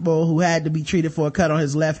constable who had to be treated for a cut on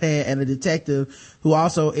his left hand and a detective who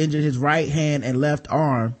also injured his right hand and left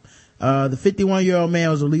arm. The 51-year-old man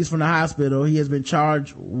was released from the hospital. He has been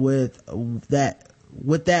charged with that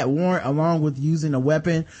warrant along with using a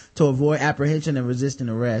weapon to avoid apprehension and resisting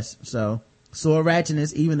arrest. So, sword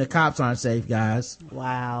ratchetness, even the cops aren't safe, guys.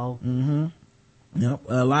 Wow. Yep.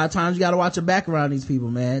 A lot of times you gotta watch your back around these people,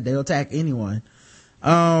 man. They'll attack anyone.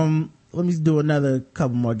 Let me do another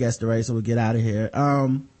couple more guest arrays so we'll get out of here.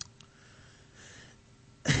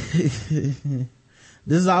 This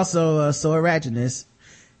is also so ratchetness.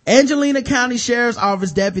 Angelina County Sheriff's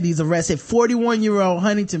Office deputies arrested 41-year-old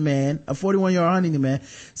Huntington man,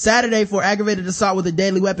 Saturday for aggravated assault with a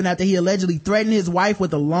deadly weapon after he allegedly threatened his wife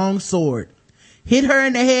with a long sword, hit her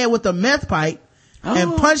in the head with a meth pipe,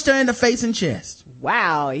 and punched her in the face and chest.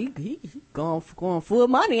 Wow, he going full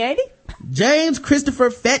money, ain't he? James Christopher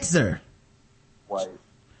Fetzer White.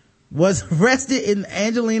 was arrested in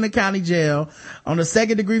Angelina County Jail on a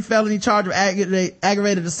second-degree felony charge of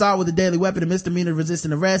aggravated assault with a deadly weapon, a misdemeanor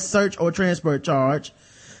resisting arrest, search, or transport charge.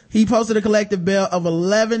 He posted a collective bail of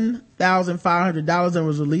 $11,500 and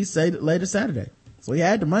was released later Saturday. So he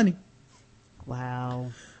had the money. Wow.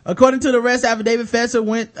 According to the arrest affidavit, Fetzer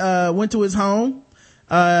went to his home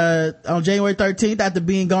on January 13th after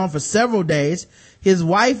being gone for several days. His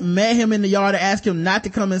wife met him in the yard and asked him not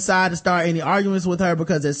to come inside and start any arguments with her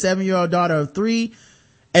because their 7-year-old daughter of 3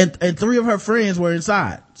 and 3 of her friends were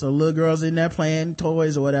inside. So the little girl's in there playing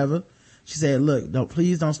toys or whatever. She said, look,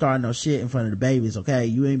 please don't start no shit in front of the babies, okay?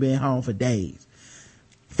 You ain't been home for days.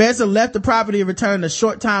 Fetzer left the property and returned a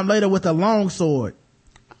short time later with a long sword.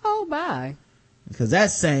 Oh my. Because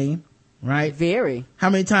that's sane, right? Very.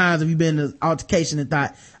 How many times have you been in an altercation and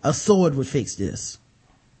thought a sword would fix this?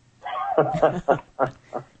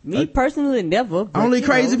 Me personally, never. Only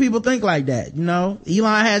crazy people think like that, you know?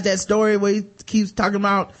 Elon has that story where he keeps talking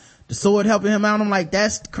about the sword helping him out. I'm like,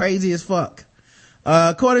 that's crazy as fuck.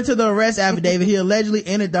 According to the arrest affidavit, he allegedly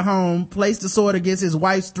entered the home, placed the sword against his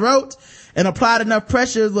wife's throat, and applied enough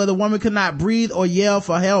pressure where the woman could not breathe or yell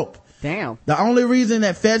for help. Damn. The only reason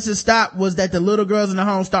that Fetzer stopped was that the little girls in the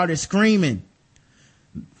home started screaming.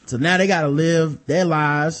 So now they gotta live their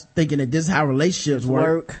lives thinking that this is how relationships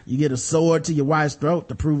work. You get a sword to your wife's throat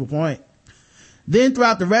to prove a point. Then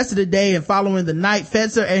throughout the rest of the day and following the night,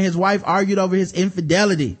 Fetzer and his wife argued over his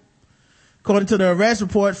infidelity. According to the arrest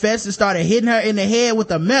report, Fetzer started hitting her in the head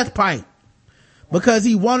with a meth pipe because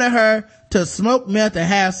he wanted her to smoke meth and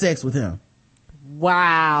have sex with him.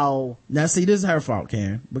 Wow. Now see, this is her fault,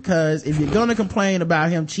 Karen, because if you're gonna complain about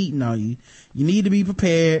him cheating on you, you need to be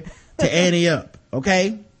prepared to ante up,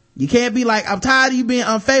 okay? You can't be like, I'm tired of you being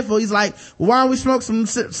unfaithful. He's like, well, why don't we smoke some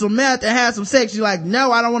meth and have some sex? You're like,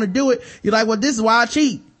 no, I don't want to do it. You're like, well, this is why I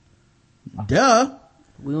cheat. Duh.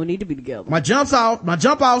 We don't need to be together. My jump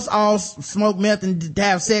offs all smoke meth and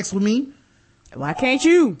have sex with me. Why can't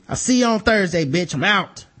you? I'll see you on Thursday, bitch. I'm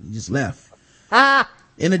out. You just left.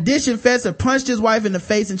 In addition, Fetzer punched his wife in the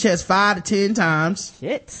face and chest 5 to 10 times.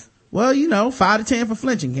 Shit. Well, 5 to 10 for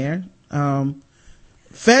flinching, Karen.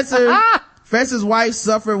 Fetzer's wife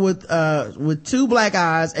suffered with 2 black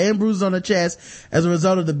eyes and bruises on her chest as a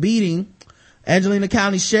result of the beating. Angelina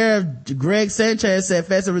County Sheriff Greg Sanchez said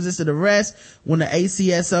Fetzer resisted arrest when the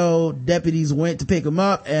ACSO deputies went to pick him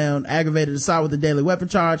up and aggravated assault with a deadly weapon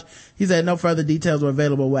charge. He said no further details were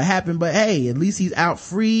available what happened, but hey, at least he's out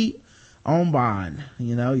free on bond.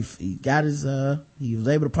 He got his, he was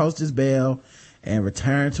able to post his bail and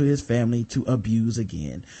return to his family to abuse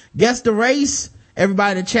again. Guess the race.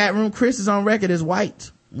 Everybody in the chat room, Chris is on record as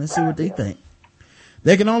white. Let's see what they think.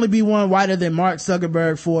 There can only be one whiter than Mark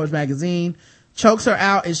Zuckerberg, Forbes magazine. Chokes her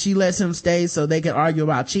out and she lets him stay so they can argue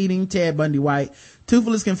about cheating. Ted Bundy white.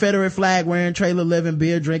 Toothless Confederate flag wearing, trailer living,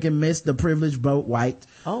 beer drinking, missed the privileged boat white.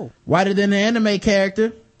 Oh. Whiter than the anime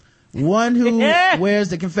character. One who wears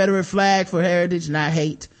the Confederate flag for heritage, not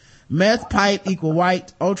hate. Meth pipe equal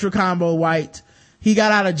white. Ultra combo white. He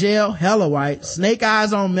got out of jail, hella white. Snake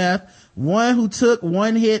eyes on meth. One who took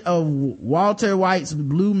one hit of Walter White's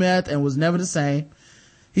blue meth and was never the same.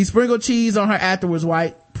 He sprinkled cheese on her afterwards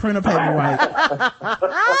white. Printer paper white.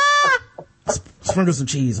 Sprinkle some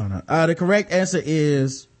cheese on her. The correct answer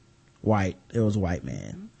is white. It was white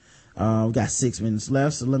man. We got 6 minutes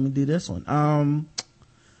left, so let me do this one.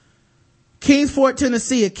 Kingsport,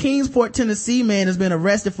 Tennessee. A Kingsport, Tennessee man has been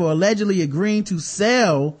arrested for allegedly agreeing to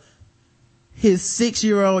sell his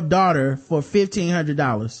 6-year-old daughter for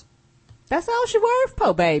 $1,500. That's all she worth,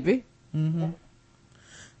 po baby. Mm-hmm.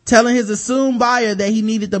 Telling his assumed buyer that he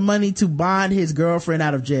needed the money to bond his girlfriend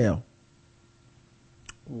out of jail.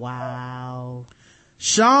 Wow.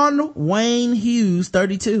 Sean Wayne Hughes,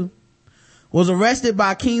 32, was arrested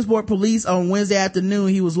by Kingsport police on Wednesday afternoon.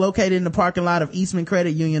 He was located in the parking lot of Eastman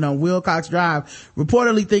Credit Union on Wilcox Drive,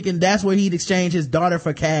 reportedly thinking that's where he'd exchange his daughter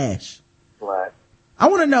for cash. Right. I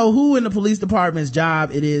want to know who in the police department's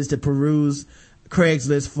job it is to peruse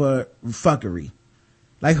Craigslist for fuckery.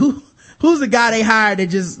 Like who's the guy they hired that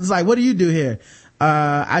just, it's like, what do you do here?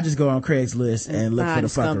 I just go on Craigslist and look for the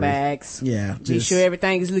fuckery. Scumbags. Yeah. Be sure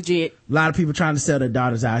everything is legit. A lot of people trying to sell their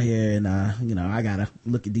daughters out here, and I gotta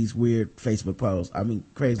look at these weird Facebook posts. I mean,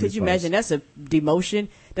 Craigslist. Could you posts. imagine? That's a demotion.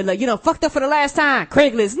 They're like, fucked up for the last time.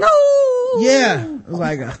 Craigslist, no. Yeah, it was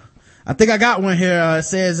like, I think I got one here. It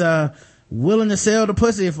says, willing to sell the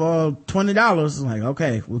pussy for $20. I'm like,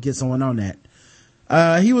 okay, we'll get someone on that.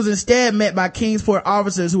 He was instead met by Kingsport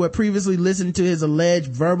officers who had previously listened to his alleged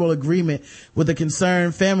verbal agreement with a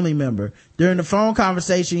concerned family member. During the phone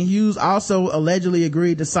conversation, Hughes also allegedly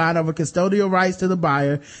agreed to sign over custodial rights to the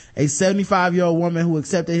buyer, a 75-year-old woman who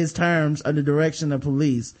accepted his terms under direction of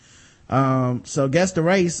police. So guess the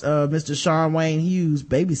race of Mr. Sean Wayne Hughes,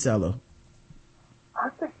 baby seller. I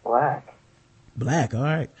think black. Black, all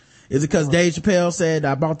right. Is it because Dave Chappelle said,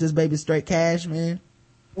 I bought this baby straight cash, man?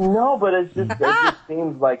 No, but it just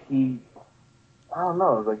seems like I don't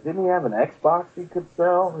know. It's like, didn't he have an Xbox he could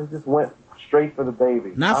sell? He just went straight for the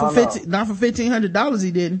baby. Not for $1,500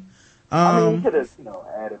 he didn't. I mean, he could have,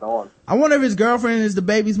 added on. I wonder if his girlfriend is the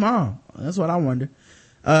baby's mom. That's what I wonder.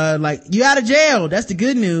 Like, you out of jail. That's the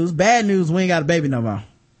good news. Bad news, we ain't got a baby no more.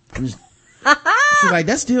 She's like,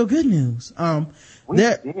 that's still good news. We got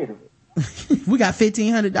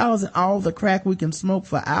 $1,500 and all the crack we can smoke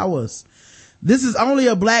for hours. This is only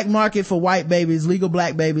a black market for white babies. Legal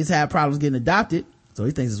black babies have problems getting adopted. So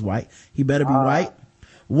he thinks it's white. He better be white.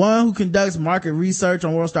 One who conducts market research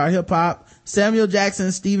on World Star Hip Hop. Samuel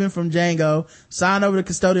Jackson, Steven from Django. Sign over the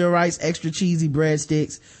custodial rights, extra cheesy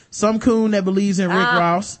breadsticks. Some coon that believes in Rick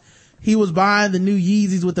Ross. He was buying the new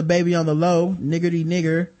Yeezys with the baby on the low. Niggerty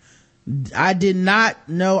nigger. I did not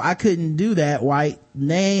know I couldn't do that, white.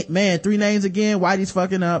 Man, 3 names again. Whitey's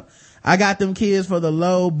fucking up. I got them kids for the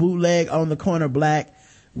low bootleg on the corner black.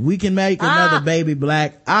 We can make another baby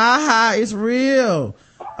black. Aha, it's real.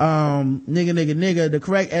 Nigga. The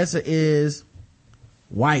correct answer is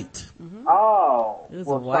white. Mm-hmm. Oh,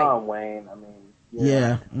 well, Sean Wayne. I mean,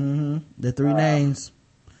 yeah. The 3 names.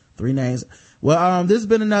 3 names. Well, this has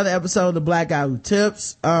been another episode of The Black Guy Who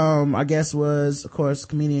Tips. I guess was, of course,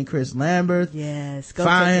 comedian Chris Lambert. Yes. Go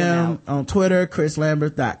Find check him him out on Twitter.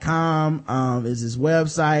 ChrisLambert.com, is his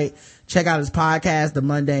website. Check out his podcast, The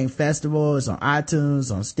Mundane Festival. It's on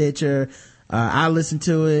iTunes, on Stitcher. I listen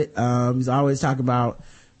to it. He's always talking about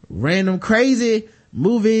random crazy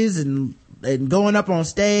movies and going up on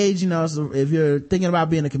stage, so if you're thinking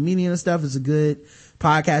about being a comedian and stuff, it's a good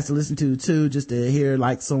podcast to listen to too, just to hear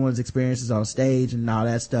like someone's experiences on stage and all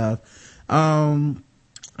that stuff. Don't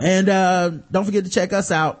forget to check us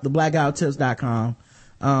out, theblackguywhotips.com.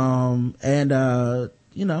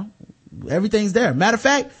 Everything's there. Matter of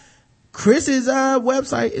fact, Chris's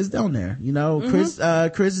website is down there.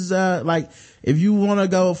 Chris is like, if you want to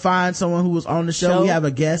go find someone who was on the show, we have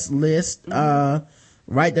a guest list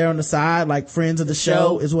right there on the side, like friends of the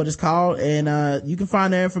show is what it's called, and you can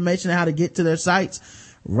find their information on how to get to their sites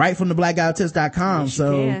right from theblackguywhotips.com.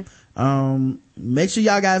 So make sure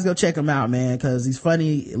y'all guys go check him out, man, because he's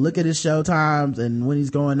funny. Look at his show times and when he's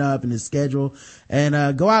going up and his schedule,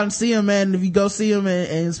 and go out and see him, man. If you go see him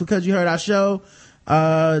and it's because you heard our show,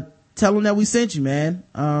 tell him that we sent you, man.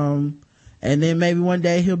 And then maybe one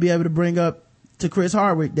day he'll be able to bring up to Chris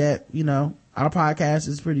Hardwick that our podcast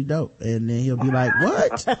is pretty dope, and then he'll be like,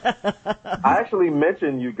 what? I actually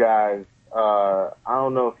mentioned you guys. I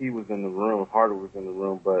don't know if he was in the room, if Hardwick was in the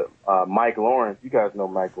room, but Mike Lawrence, you guys know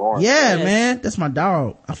Mike Lawrence. Yeah, man, that's my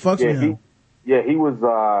dog. I fucks with him. He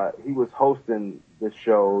was hosting this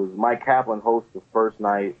show. Mike Kaplan hosts the first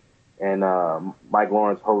night, and Mike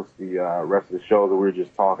Lawrence hosts the rest of the show. That we were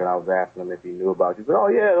just talking. I was asking him if he knew about it. He said, oh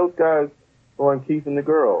yeah, those guys on Keith and the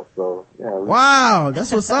Girls. So yeah. Wow,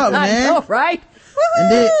 that's what's up, man. I know, right?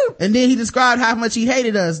 And then he described how much he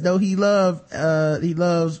hated us, though he loves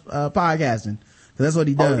podcasting. That's what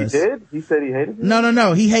he does. Oh, he did? He said he hated it?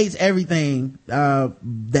 No. He hates everything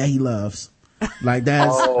that he loves. Like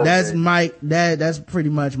that's Mike. That's pretty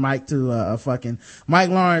much Mike to a fucking Mike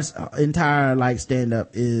Lawrence entire like stand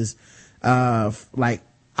up is like,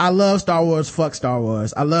 I love Star Wars, fuck Star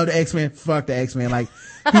Wars. I love the X-Men, fuck the X-Men. Like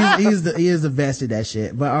he is the best at that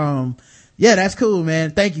shit. But yeah, that's cool,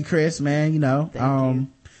 man. Thank you, Chris, man. Thank you.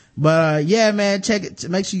 But yeah, man, check it.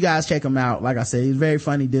 Make sure you guys check him out. Like I said, he's a very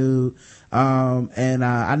funny dude.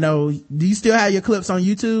 I know, do you still have your clips on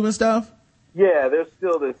YouTube and stuff? Yeah, they're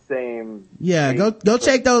still the same. Yeah, go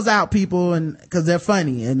check those out, people, and cause they're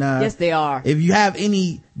funny. And yes, they are. If you have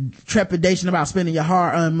any trepidation about spending your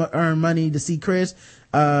hard-earned money to see Chris,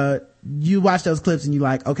 you watch those clips and you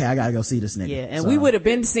like, okay, I gotta go see this nigga. Yeah, and we would have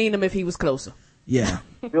been seeing him if he was closer. Yeah.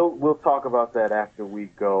 We'll talk about that after you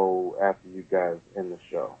guys end the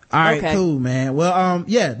show. All right, cool, man. Well,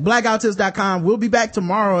 blackouttips.com. We'll be back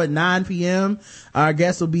tomorrow at 9 p.m. Our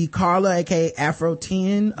guest will be Carla, aka Afro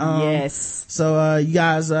 10. Yes. So, you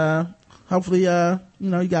guys, hopefully,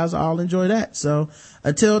 you guys all enjoy that. So,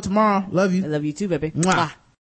 until tomorrow, love you. I love you too, baby. Mwah.